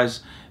SSRIs,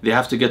 they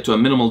have to get to a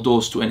minimal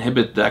dose to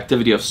inhibit the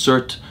activity of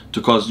SERT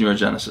to cause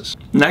neurogenesis.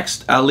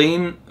 Next,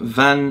 Alain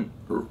Van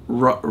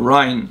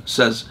Rijn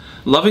says,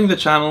 loving the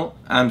channel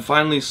and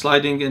finally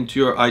sliding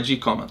into your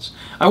IG comments.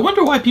 I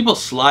wonder why people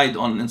slide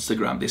on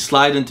Instagram. They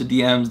slide into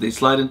DMs, they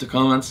slide into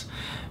comments.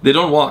 They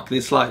don't walk,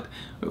 they slide.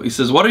 He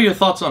says, what are your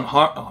thoughts on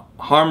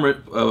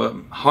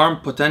harm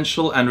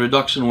potential and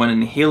reduction when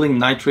inhaling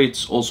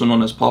nitrates, also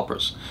known as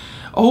poppers?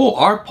 Oh,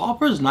 are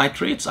poppers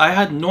nitrates? I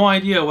had no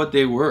idea what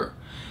they were.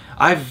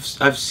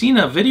 I've seen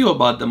a video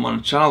about them on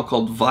a channel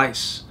called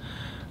Vice.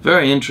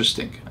 Very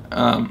interesting.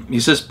 He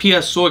says,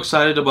 P.S. so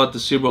excited about the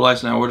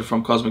cerebrolysine I ordered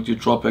from Cosmic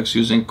Nootropics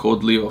using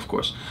code LEO, of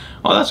course.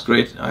 Oh, that's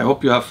great. I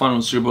hope you have fun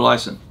with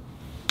cerebrolysine.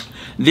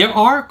 There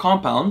are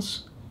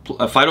compounds,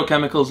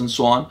 phytochemicals and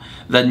so on,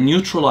 that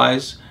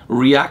neutralize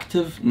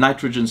reactive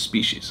nitrogen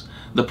species.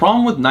 The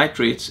problem with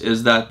nitrates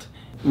is that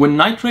when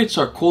nitrates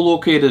are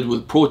co-located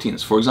with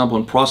proteins, for example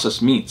in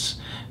processed meats,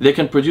 they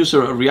can produce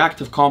a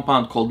reactive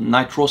compound called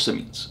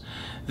nitrosamines.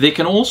 They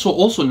can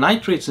also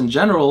nitrates in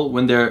general,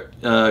 when they're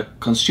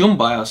consumed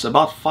by us,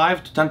 about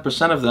 5 to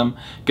 10% of them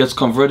gets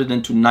converted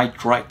into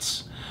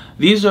nitrites.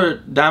 These are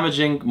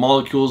damaging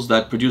molecules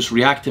that produce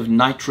reactive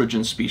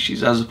nitrogen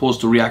species as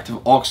opposed to reactive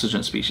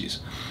oxygen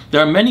species.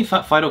 There are many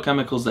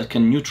phytochemicals that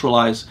can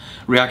neutralize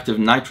reactive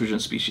nitrogen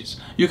species.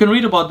 You can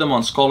read about them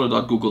on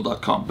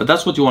scholar.google.com, but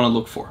that's what you want to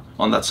look for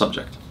on that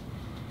subject.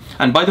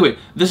 And by the way,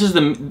 this is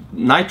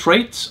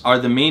nitrates are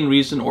the main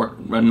reason, or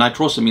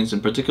nitrosamines in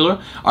particular,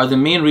 are the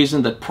main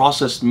reason that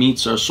processed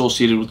meats are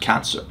associated with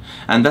cancer.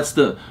 And that's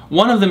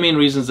one of the main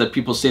reasons that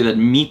people say that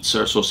meats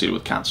are associated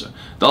with cancer.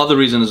 The other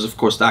reason is, of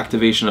course, the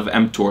activation of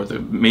mTOR, the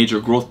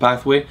major growth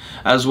pathway,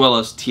 as well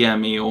as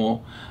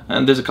TMAO,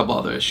 and there's a couple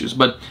other issues.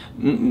 But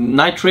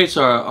nitrates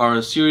are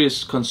a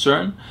serious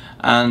concern,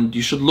 and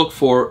you should look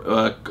for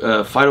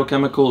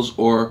phytochemicals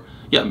or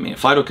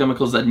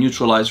phytochemicals that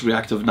neutralize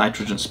reactive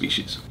nitrogen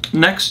species.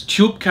 Next,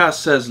 Tubecast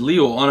says,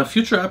 Leo, on a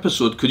future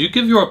episode, could you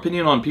give your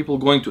opinion on people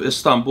going to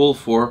Istanbul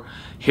for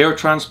hair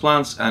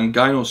transplants and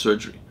gyno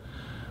surgery?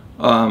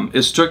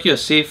 Is Turkey a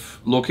safe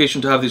location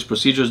to have these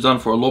procedures done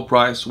for a low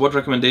price? What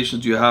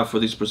recommendations do you have for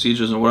these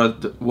procedures, and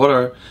what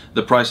are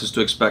the prices to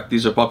expect?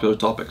 These are popular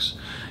topics.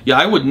 Yeah,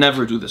 I would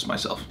never do this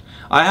myself.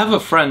 I have a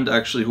friend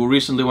actually who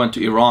recently went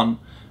to Iran,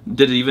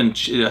 did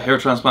a hair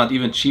transplant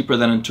even cheaper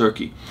than in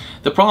Turkey.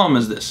 The problem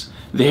is this: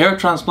 the hair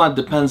transplant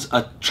depends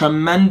a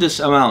tremendous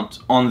amount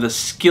on the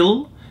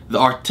skill, the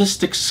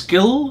artistic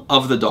skill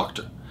of the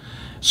doctor.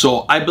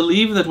 So I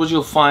believe that what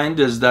you'll find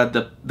is that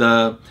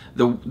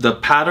the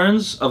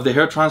patterns of the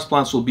hair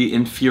transplants will be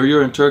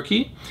inferior in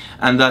Turkey,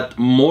 and that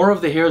more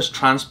of the hairs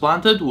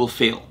transplanted will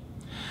fail.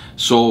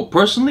 So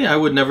personally, I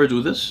would never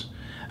do this,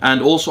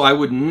 and also I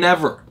would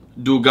never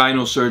do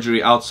gyno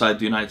surgery outside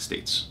the United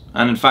States.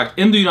 And in fact,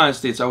 in the United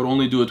States, I would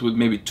only do it with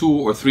maybe 2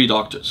 or 3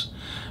 doctors.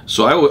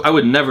 So I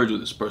would never do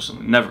this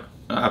personally, never,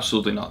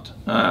 absolutely not.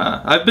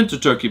 I've been to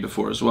Turkey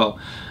before as well,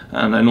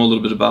 and I know a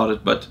little bit about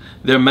it, but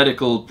their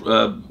medical,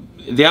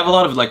 they have a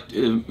lot of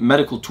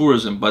medical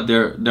tourism, but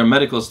their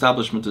medical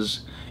establishment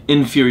is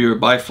inferior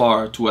by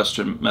far to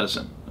Western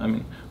medicine. I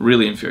mean,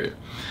 really inferior.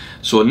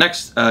 So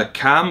next,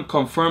 Cam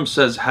Confirm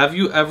says, have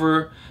you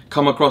ever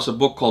come across a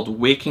book called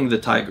Waking the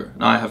Tiger?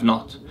 No, I have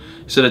not.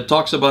 He said it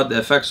talks about the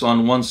effects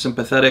on one's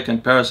sympathetic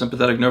and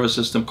parasympathetic nervous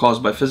system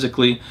caused by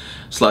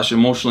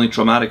physically/emotionally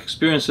traumatic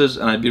experiences,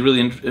 and I'd be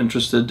really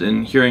interested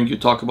in hearing you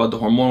talk about the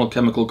hormonal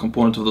chemical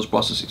component of those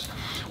processes.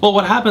 Well,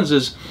 what happens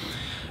is,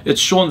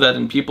 it's shown that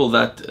in people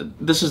that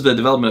this is the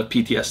development of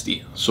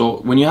PTSD. So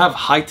when you have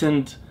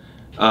heightened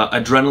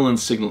adrenaline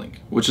signaling,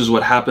 which is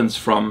what happens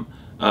from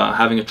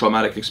having a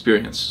traumatic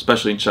experience,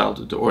 especially in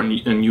childhood or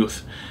in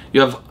youth,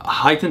 you have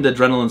heightened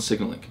adrenaline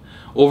signaling.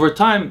 Over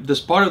time, this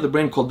part of the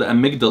brain called the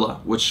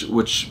amygdala,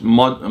 which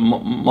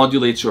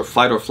modulates your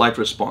fight or flight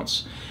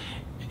response,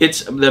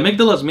 the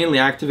amygdala is mainly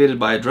activated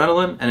by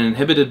adrenaline and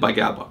inhibited by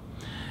GABA.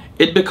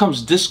 It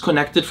becomes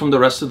disconnected from the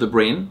rest of the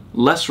brain,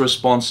 less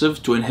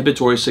responsive to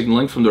inhibitory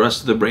signaling from the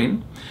rest of the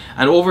brain,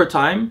 and over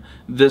time,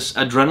 this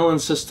adrenaline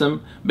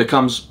system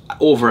becomes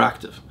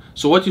overactive.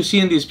 So what you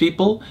see in these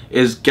people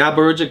is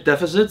GABAergic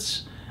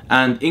deficits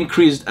and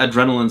increased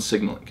adrenaline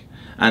signaling.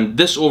 And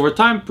this over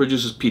time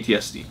produces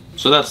PTSD.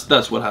 So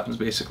that's what happens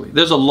basically.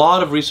 There's a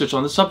lot of research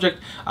on this subject.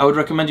 I would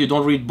recommend you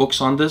don't read books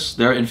on this.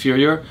 They're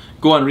inferior.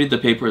 Go and read the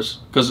papers,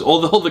 because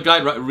all the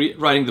guy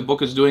writing the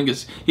book is doing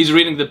is he's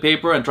reading the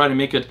paper and trying to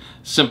make it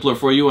simpler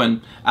for you and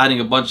adding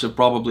a bunch of,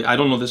 probably, I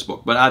don't know this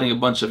book, but adding a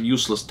bunch of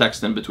useless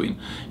text in between.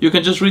 You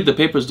can just read the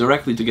papers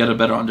directly to get a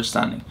better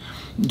understanding.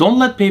 Don't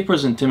let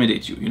papers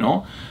intimidate you, you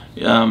know?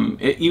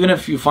 Even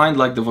if you find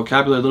like the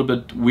vocabulary a little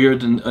bit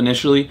weird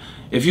initially,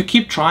 if you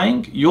keep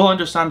trying, you'll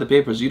understand the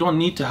papers. You don't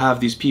need to have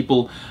these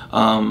people,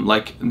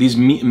 like these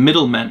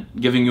middlemen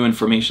giving you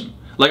information.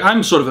 Like,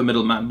 I'm sort of a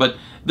middleman, but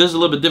this is a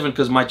little bit different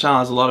because my channel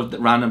has a lot of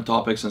random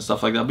topics and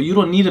stuff like that. But you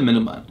don't need a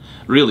middleman,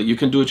 really. You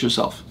can do it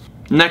yourself.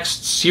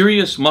 Next,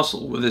 Serious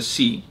Muscle with a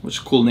C, which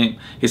is a cool name.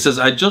 He says,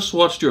 I just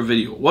watched your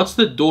video. What's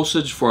the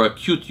dosage for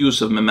acute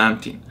use of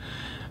memantine?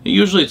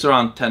 Usually it's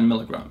around 10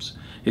 milligrams.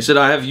 He said,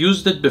 I have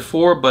used it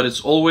before, but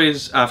it's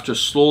always after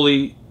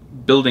slowly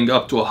building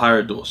up to a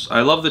higher dose.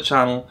 I love the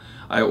channel.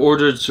 I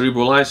ordered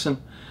cerebrolysin.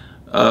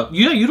 Yeah,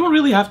 you don't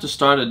really have to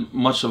start at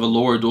much of a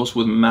lower dose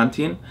with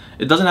memantine.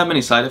 It doesn't have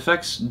many side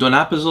effects.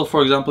 Donepezil,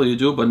 for example, you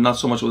do, but not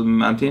so much with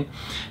memantine.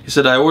 He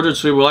said, I ordered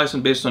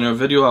cerebrolysin based on your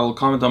video. I will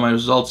comment on my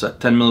results at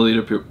 10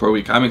 milliliter per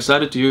week. I'm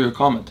excited to hear your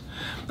comment.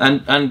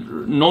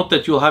 And note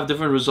that you'll have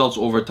different results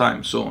over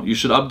time, so you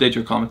should update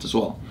your comment as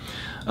well.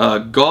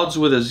 Gods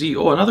with a Z.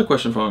 Oh, another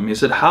question from him. He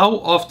said, how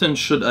often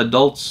should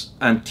adults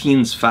and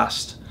teens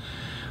fast?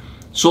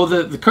 So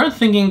the current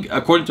thinking,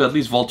 according to at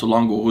least Valter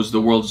Longo, who's the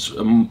world's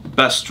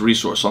best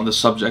resource on this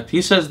subject,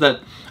 he says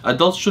that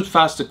adults should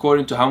fast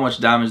according to how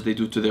much damage they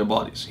do to their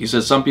bodies. He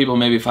says some people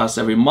maybe fast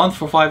every month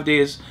for 5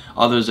 days,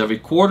 others every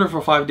quarter for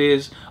 5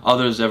 days,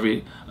 others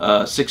every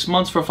 6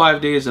 months for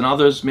 5 days, and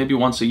others maybe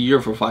once a year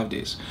for 5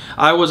 days.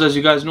 I was, as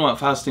you guys know,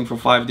 fasting for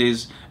 5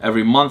 days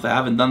every month. I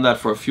haven't done that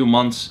for a few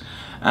months.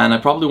 And I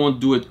probably won't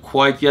do it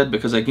quite yet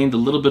because I gained a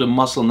little bit of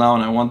muscle now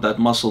and I want that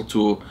muscle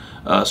to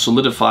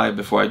solidify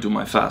before I do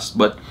my fast.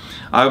 But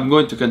I'm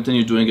going to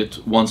continue doing it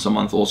once a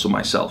month also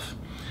myself.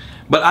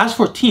 But as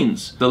for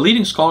teens, the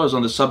leading scholars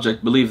on the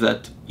subject believe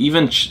that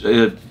even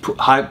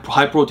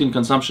high protein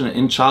consumption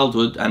in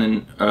childhood and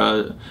in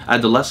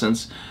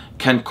adolescence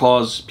can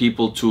cause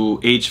people to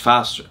age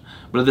faster.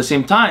 But at the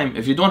same time,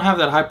 if you don't have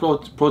that high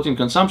protein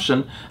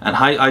consumption and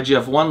high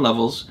IGF-1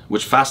 levels,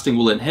 which fasting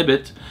will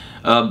inhibit,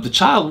 the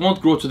child won't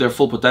grow to their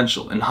full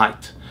potential in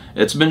height.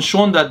 It's been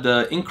shown that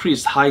the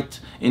increased height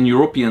in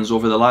Europeans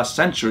over the last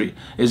century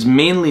is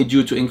mainly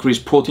due to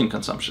increased protein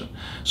consumption.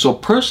 So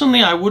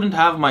personally, I wouldn't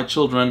have my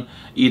children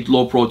eat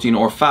low protein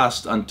or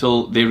fast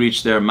until they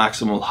reach their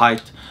maximal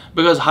height,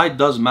 because height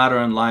does matter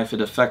in life.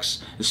 It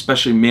affects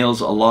especially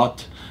males a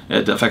lot.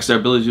 It affects their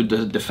ability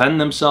to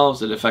defend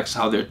themselves. It affects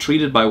how they're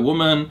treated by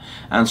women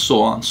and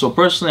so on. So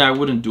personally, I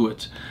wouldn't do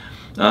it.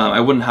 I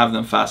wouldn't have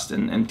them fast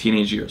in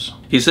teenage years.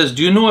 He says,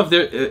 do you know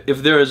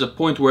if there is a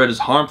point where it is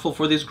harmful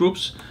for these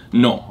groups?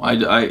 No.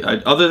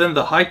 Other than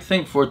the height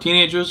thing for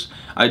teenagers,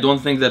 I don't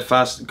think that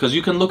fast, because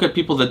you can look at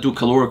people that do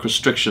caloric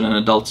restriction in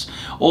adults.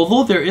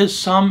 Although there is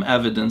some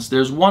evidence,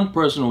 there's one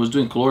person who was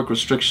doing caloric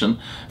restriction,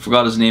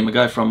 forgot his name, a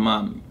guy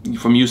from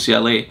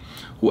UCLA,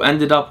 who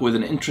ended up with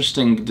an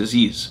interesting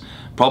disease,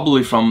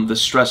 probably from the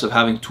stress of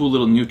having too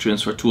little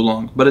nutrients for too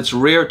long. But it's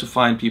rare to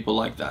find people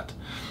like that.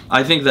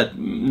 I think that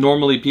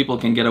normally people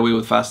can get away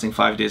with fasting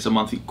 5 days a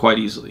month quite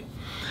easily.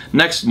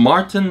 Next,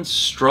 Martin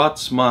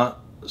Stratsma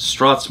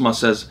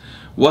says,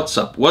 what's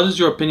up? What is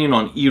your opinion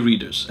on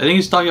e-readers? I think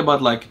he's talking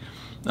about the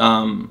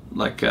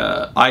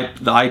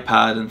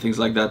iPad and things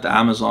like that, the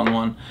Amazon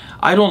one.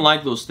 I don't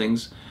like those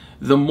things.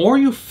 The more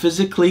you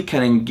physically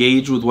can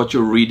engage with what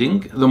you're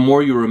reading, the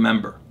more you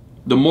remember.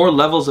 The more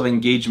levels of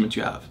engagement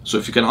you have. So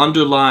if you can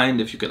underline,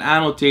 if you can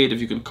annotate,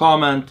 if you can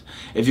comment,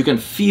 if you can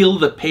feel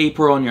the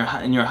paper on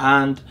in your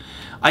hand,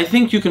 I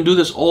think you can do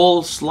this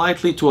all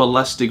slightly to a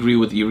less degree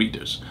with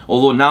e-readers.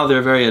 Although now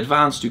they're very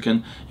advanced, you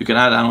can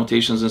add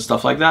annotations and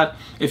stuff like that.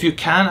 If you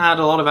can add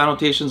a lot of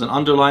annotations and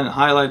underline and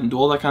highlight and do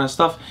all that kind of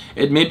stuff,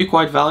 it may be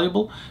quite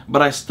valuable,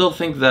 but I still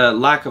think the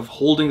lack of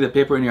holding the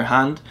paper in your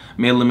hand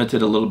may limit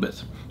it a little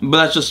bit. But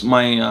that's just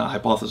my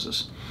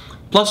hypothesis.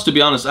 Plus, to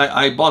be honest,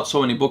 I bought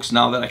so many books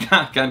now that I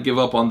can't give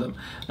up on them.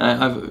 I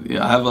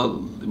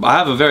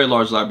have a very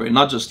large library,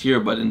 not just here,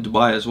 but in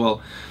Dubai as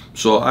well.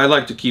 So I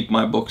like to keep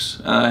my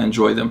books,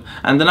 enjoy them.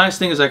 And the nice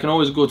thing is I can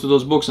always go to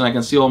those books and I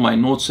can see all my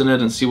notes in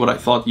it and see what I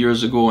thought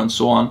years ago and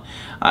so on.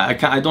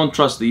 I don't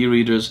trust the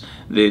e-readers.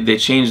 They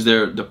change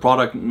the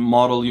product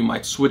model. You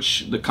might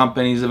switch the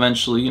companies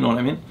eventually, you know what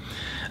I mean?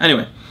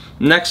 Anyway,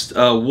 next,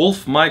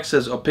 Wolf Mike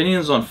says,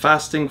 opinions on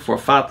fasting for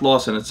fat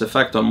loss and its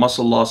effect on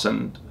muscle loss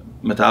and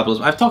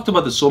metabolism. I've talked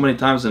about this so many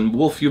times, and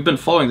Wolf, you've been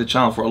following the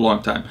channel for a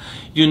long time.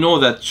 You know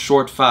that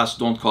short fasts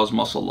don't cause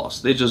muscle loss.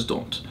 They just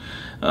don't.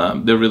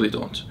 They really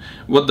don't.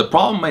 What the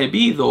problem may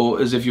be, though,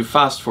 is if you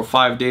fast for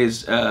 5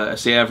 days,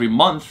 say every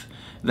month,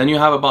 then you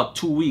have about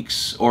 2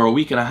 weeks or a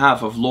week and a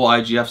half of low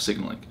IGF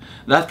signaling.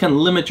 That can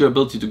limit your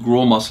ability to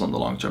grow muscle in the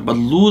long term. But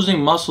losing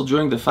muscle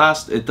during the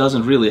fast, it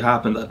doesn't really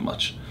happen that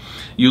much.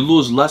 You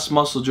lose less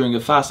muscle during a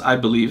fast, I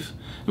believe,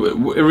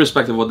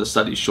 irrespective of what the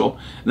studies show,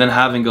 than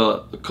having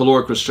a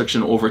caloric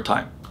restriction over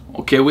time.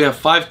 Okay, we have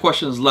 5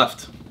 questions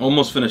left.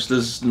 Almost finished.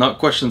 This is not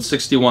question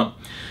 61.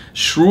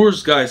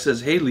 Shrewer's guy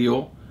says, "Hey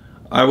Leo,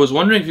 I was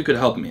wondering if you could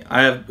help me.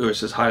 It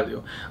says, "Hi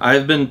Leo. I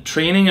have been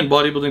training in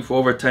bodybuilding for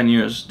over 10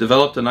 years,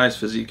 developed a nice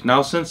physique.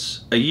 Now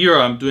since a year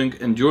I'm doing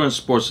endurance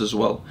sports as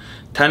well,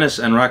 tennis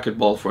and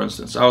racquetball for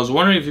instance. I was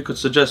wondering if you could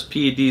suggest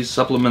PEDs,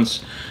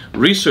 supplements,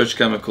 research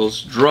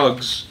chemicals,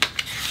 drugs,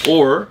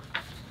 or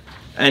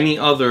any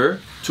other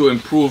to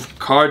improve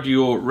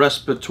cardio,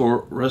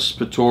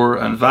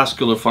 respiratory and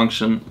vascular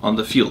function on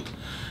the field.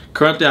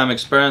 Currently I'm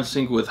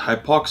experiencing with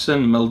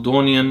hypoxin,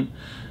 meldonium,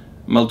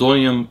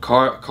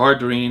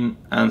 cardarine,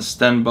 and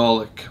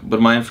stenbolic,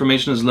 but my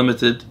information is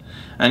limited.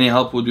 Any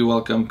help would be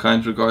welcome.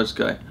 Kind regards,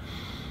 guy."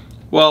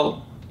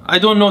 Well, I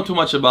don't know too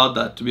much about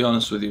that, to be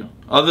honest with you.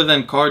 Other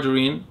than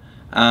cardarine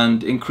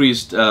and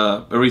increased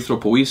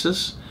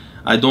erythropoiesis,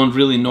 I don't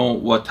really know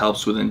what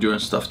helps with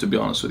endurance stuff, to be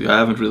honest with you. I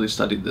haven't really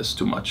studied this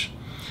too much.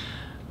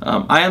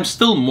 I am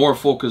still more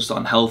focused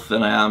on health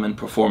than I am in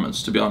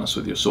performance, to be honest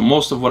with you. So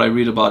most of what I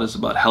read about is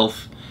about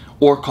health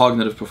or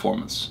cognitive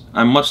performance.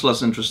 I'm much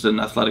less interested in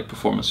athletic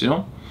performance, you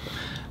know?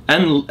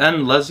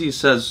 And Leslie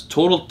says,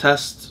 total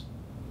test,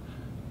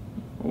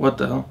 what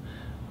the hell?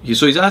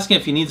 So he's asking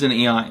if he needs an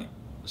AI.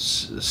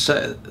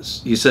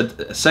 He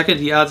said, second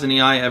he adds an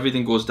AI,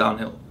 everything goes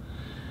downhill.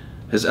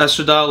 His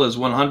estradiol is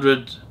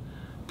 100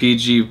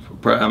 pg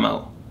per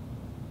ml,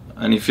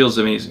 and he feels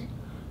amazing.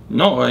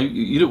 No,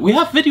 we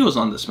have videos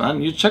on this,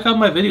 man. You check out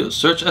my videos.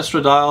 Search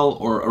estradiol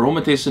or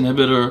aromatase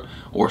inhibitor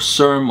or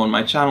SERM on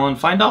my channel and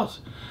find out.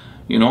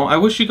 You know, I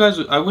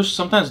wish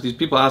sometimes these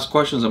people ask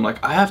questions. I'm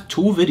like, I have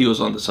 2 videos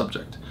on the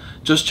subject.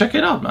 Just check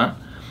it out, man.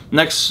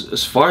 Next,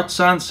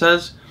 Svartsan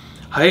says,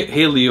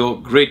 hey Leo,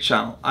 great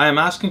channel. I am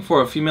asking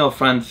for a female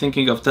friend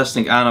thinking of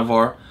testing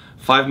Anavar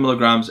 5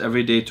 milligrams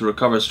every day to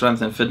recover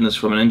strength and fitness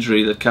from an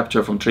injury that kept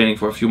her from training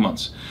for a few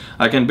months.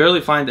 I can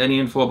barely find any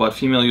info about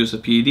female use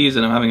of PEDs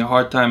and I'm having a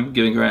hard time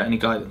giving her any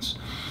guidance.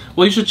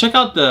 Well, you should check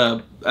out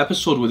the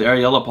episode with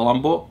Ariella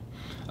Palumbo.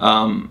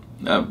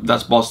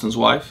 That's Boston's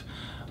wife.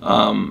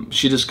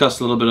 She discussed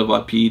a little bit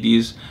about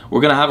PEDs.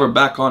 We're going to have her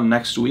back on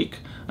next week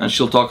and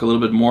she'll talk a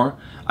little bit more.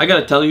 I got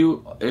to tell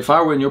you, if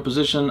I were in your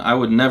position, I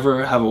would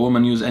never have a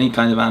woman use any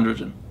kind of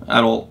androgen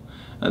at all.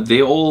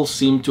 They all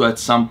seem to at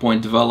some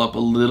point develop a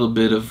little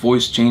bit of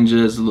voice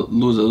changes,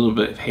 lose a little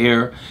bit of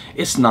hair.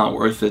 It's not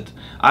worth it.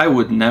 I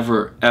would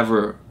never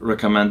ever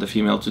recommend a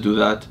female to do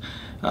that.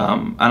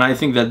 And I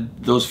think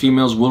that those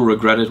females will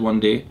regret it one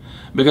day.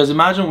 Because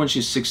imagine when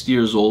she's 60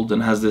 years old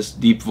and has this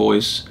deep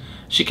voice,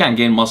 she can't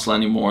gain muscle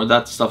anymore.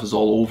 That stuff is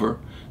all over.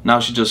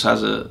 Now she just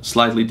has a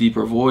slightly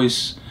deeper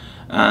voice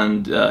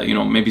and you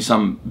know, maybe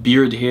some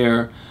beard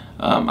hair.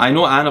 I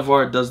know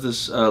Anavar does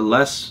this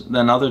less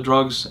than other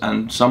drugs,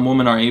 and some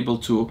women are able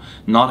to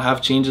not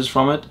have changes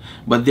from it,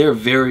 but they're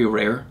very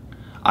rare.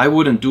 I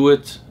wouldn't do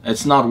it.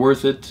 It's not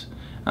worth it.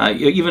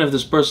 Even if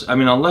this person, I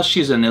mean, unless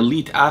she's an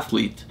elite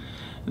athlete,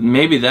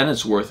 maybe then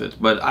it's worth it,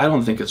 but I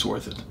don't think it's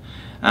worth it.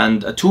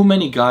 And too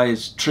many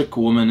guys trick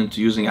women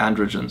into using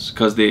androgens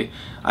because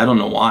I don't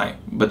know why,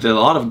 but there are a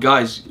lot of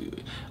guys,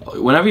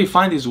 whenever you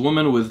find these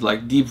women with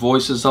like deep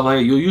voices, stuff like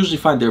that, you usually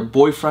find their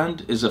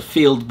boyfriend is a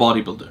failed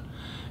bodybuilder.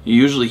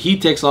 Usually he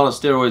takes a lot of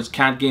steroids,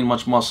 can't gain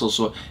much muscle,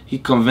 so he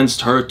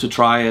convinced her to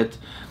try it,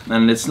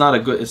 and it's not a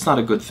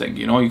good thing,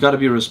 you know. You got to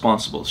be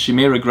responsible. She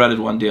may regret it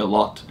one day a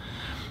lot.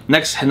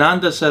 Next,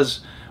 Hernandez says,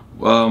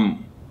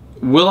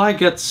 will I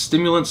get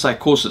stimulant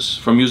psychosis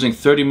from using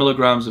 30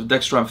 milligrams of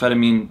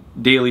dextroamphetamine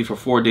daily for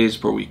 4 days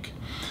per week?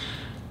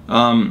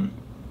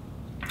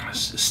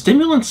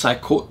 Stimulant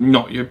psychosis?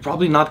 No, you're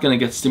probably not going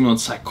to get stimulant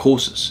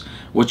psychosis.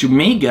 What you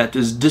may get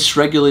is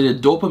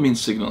dysregulated dopamine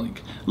signaling,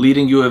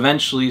 leading you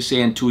eventually,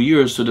 say in 2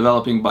 years, to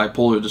developing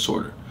bipolar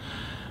disorder.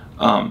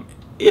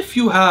 If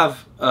you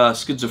have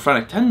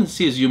schizophrenic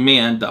tendencies, you may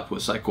end up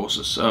with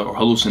psychosis or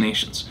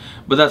hallucinations,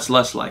 but that's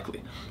less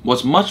likely.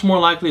 What's much more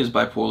likely is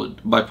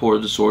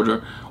bipolar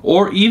disorder,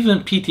 or even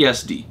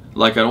PTSD,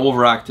 like an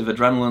overactive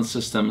adrenaline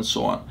system and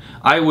so on.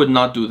 I would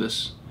not do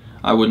this.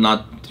 I would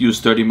not use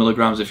 30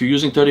 milligrams. If you're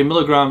using 30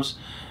 milligrams,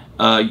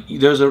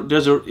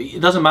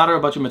 it doesn't matter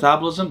about your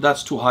metabolism.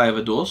 That's too high of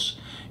a dose.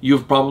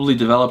 You've probably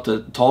developed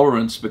a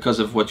tolerance because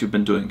of what you've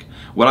been doing.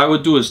 What I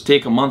would do is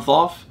take a month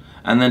off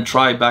and then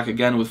try back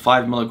again with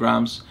 5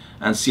 milligrams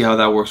and see how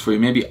that works for you.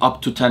 Maybe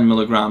up to 10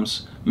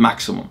 milligrams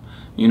maximum,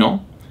 you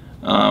know.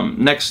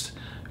 Next,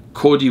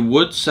 Cody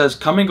Wood says,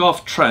 coming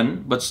off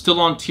tren but still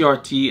on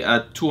TRT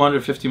at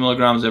 250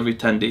 milligrams every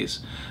 10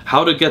 days.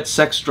 How to get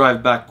sex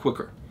drive back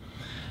quicker?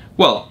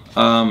 Well,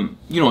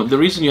 you know, the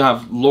reason you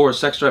have lower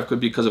sex drive could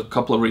be because of a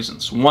couple of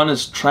reasons. One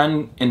is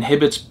tren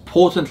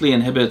potently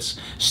inhibits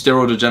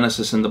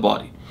steroidogenesis in the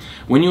body.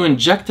 When you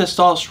inject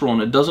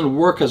testosterone, it doesn't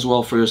work as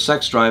well for your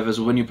sex drive as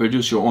when you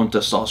produce your own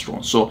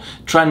testosterone. So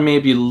tren may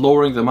be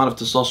lowering the amount of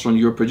testosterone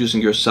you're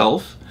producing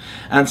yourself.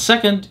 And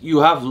second, you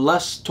have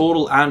less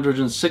total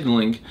androgen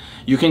signaling.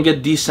 You can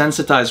get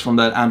desensitized from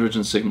that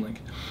androgen signaling.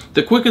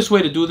 The quickest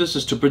way to do this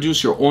is to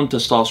produce your own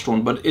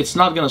testosterone, but it's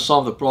not going to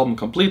solve the problem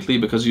completely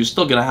because you're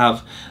still going to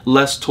have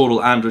less total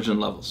androgen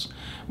levels.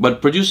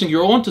 But producing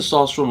your own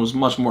testosterone was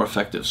much more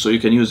effective. So you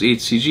can use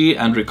HCG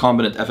and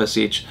recombinant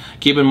FSH.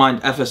 Keep in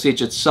mind,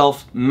 FSH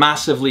itself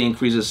massively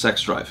increases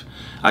sex drive.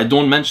 I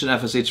don't mention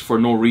FSH for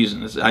no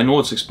reason. I know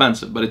it's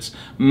expensive, but it's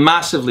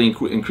massively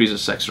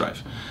increases sex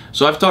drive.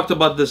 So I've talked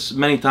about this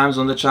many times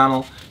on the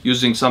channel,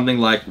 using something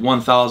like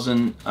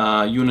 1,000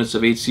 units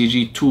of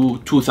HCG to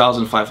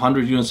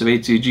 2,500 units of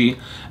HCG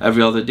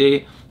every other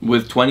day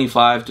with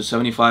 25 to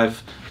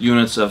 75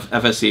 units of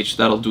FSH.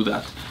 That'll do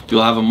that.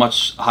 You'll have a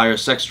much higher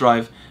sex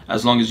drive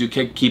as long as you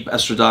can keep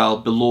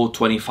estradiol below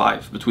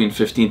 25, between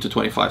 15 to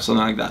 25,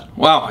 something like that.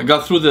 Wow, I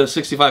got through the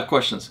 65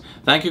 questions.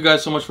 Thank you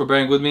guys so much for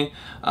bearing with me.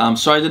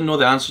 Sorry I didn't know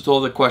the answer to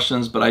all the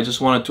questions, but I just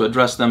wanted to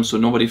address them so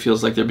nobody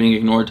feels like they're being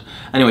ignored.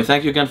 Anyway,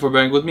 thank you again for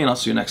bearing with me, and I'll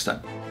see you next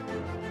time.